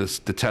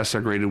 the tests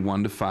are graded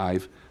 1 to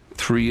 5.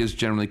 3 is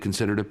generally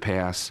considered a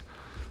pass.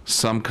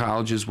 Some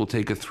colleges will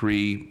take a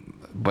 3,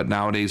 but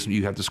nowadays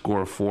you have to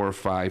score a 4 or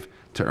 5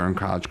 to earn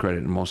college credit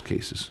in most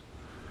cases.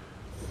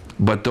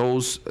 But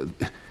those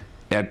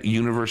at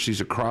universities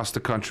across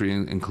the country,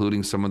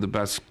 including some of the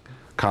best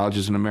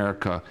colleges in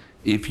America,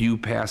 if you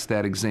pass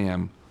that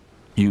exam,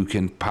 you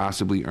can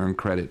possibly earn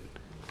credit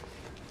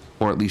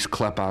or at least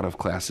CLEP out of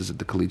classes at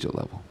the collegiate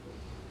level.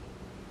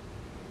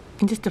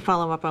 And just to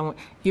follow up on what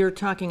you're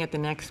talking at the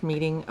next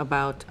meeting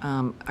about,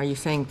 are you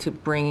saying to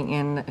bring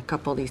in a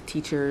couple of these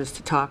teachers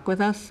to talk with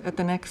us at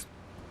the next?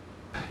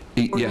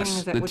 meeting? Yes,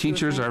 Is that the what you were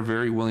teachers saying? are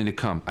very willing to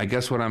come. I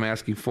guess what I'm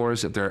asking for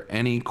is if there are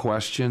any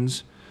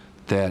questions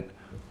that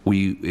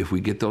if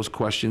we get those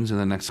questions in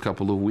the next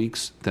couple of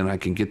weeks, then I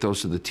can get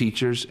those to the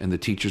teachers, and the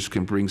teachers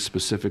can bring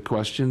specific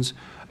questions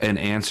and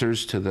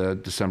answers to the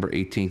December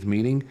 18th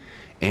meeting.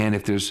 And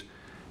if there's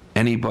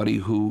anybody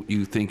who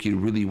you think you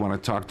really want to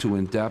talk to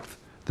in depth,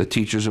 the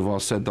teachers have all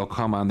said they'll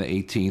come on the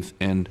 18th,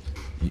 and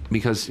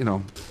because, you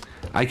know,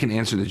 I can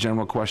answer the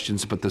general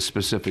questions, but the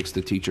specifics,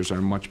 the teachers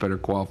are much better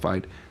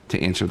qualified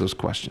to answer those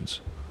questions.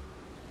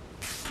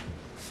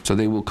 So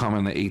they will come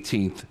on the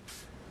 18th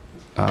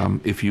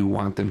if you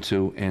want them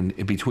to, and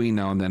in between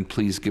now and then,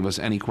 please give us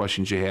any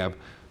questions you have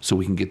so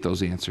we can get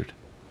those answered.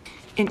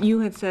 And you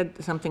had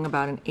said something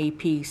about an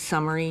AP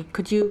summary.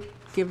 Could you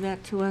give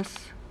that to us?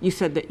 You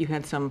said that you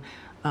had some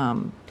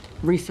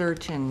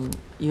research and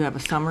you have a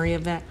summary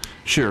of that?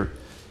 Sure.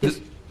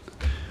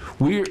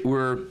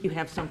 We're You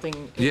have something,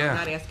 Yeah. I'm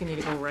not asking you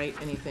to go write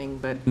anything,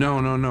 but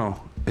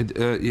No.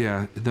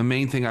 Yeah, the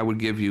main thing I would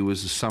give you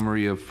is a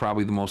summary of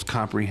probably the most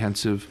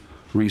comprehensive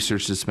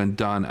research that's been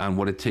done on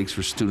what it takes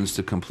for students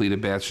to complete a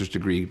bachelor's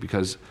degree,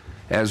 because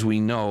as we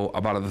know,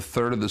 about a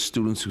third of the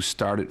students who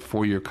start at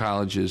four-year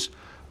colleges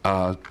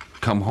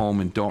come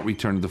home and don't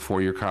return to the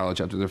four-year college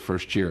after their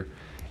first year.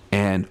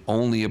 And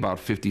only about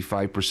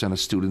 55% of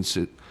students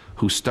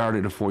who start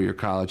at a four-year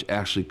college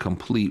actually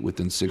complete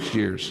within 6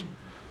 years.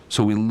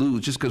 So we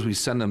lose, just because we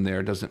send them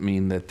there doesn't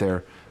mean that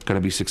they're going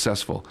to be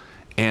successful.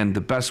 And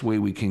the best way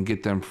we can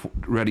get them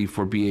ready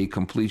for BA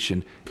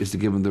completion is to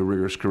give them the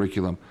rigorous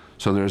curriculum.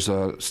 So there's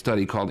a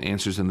study called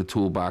Answers in the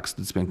Toolbox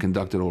that's been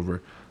conducted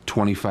over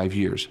 25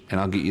 years. And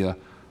I'll get you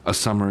a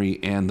summary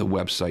and the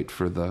website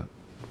for the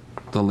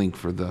link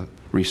for the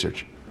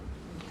research.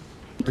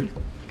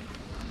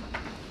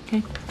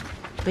 okay,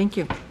 thank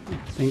you.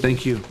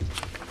 Thank you.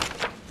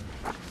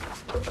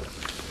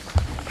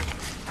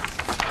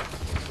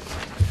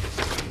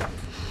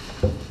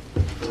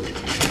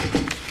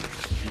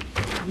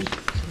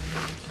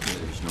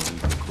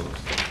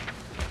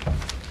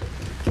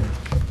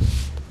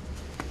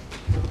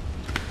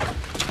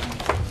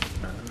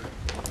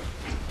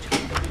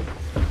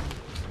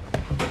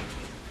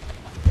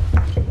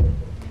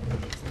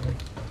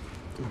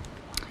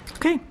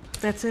 Okay,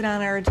 that's it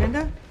on our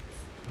agenda.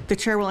 The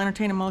chair will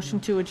entertain a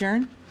motion to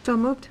adjourn. So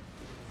moved.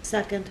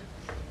 Second.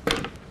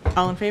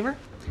 All in favor?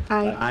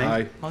 Aye.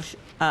 Aye. Motion,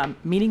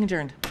 meeting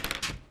adjourned.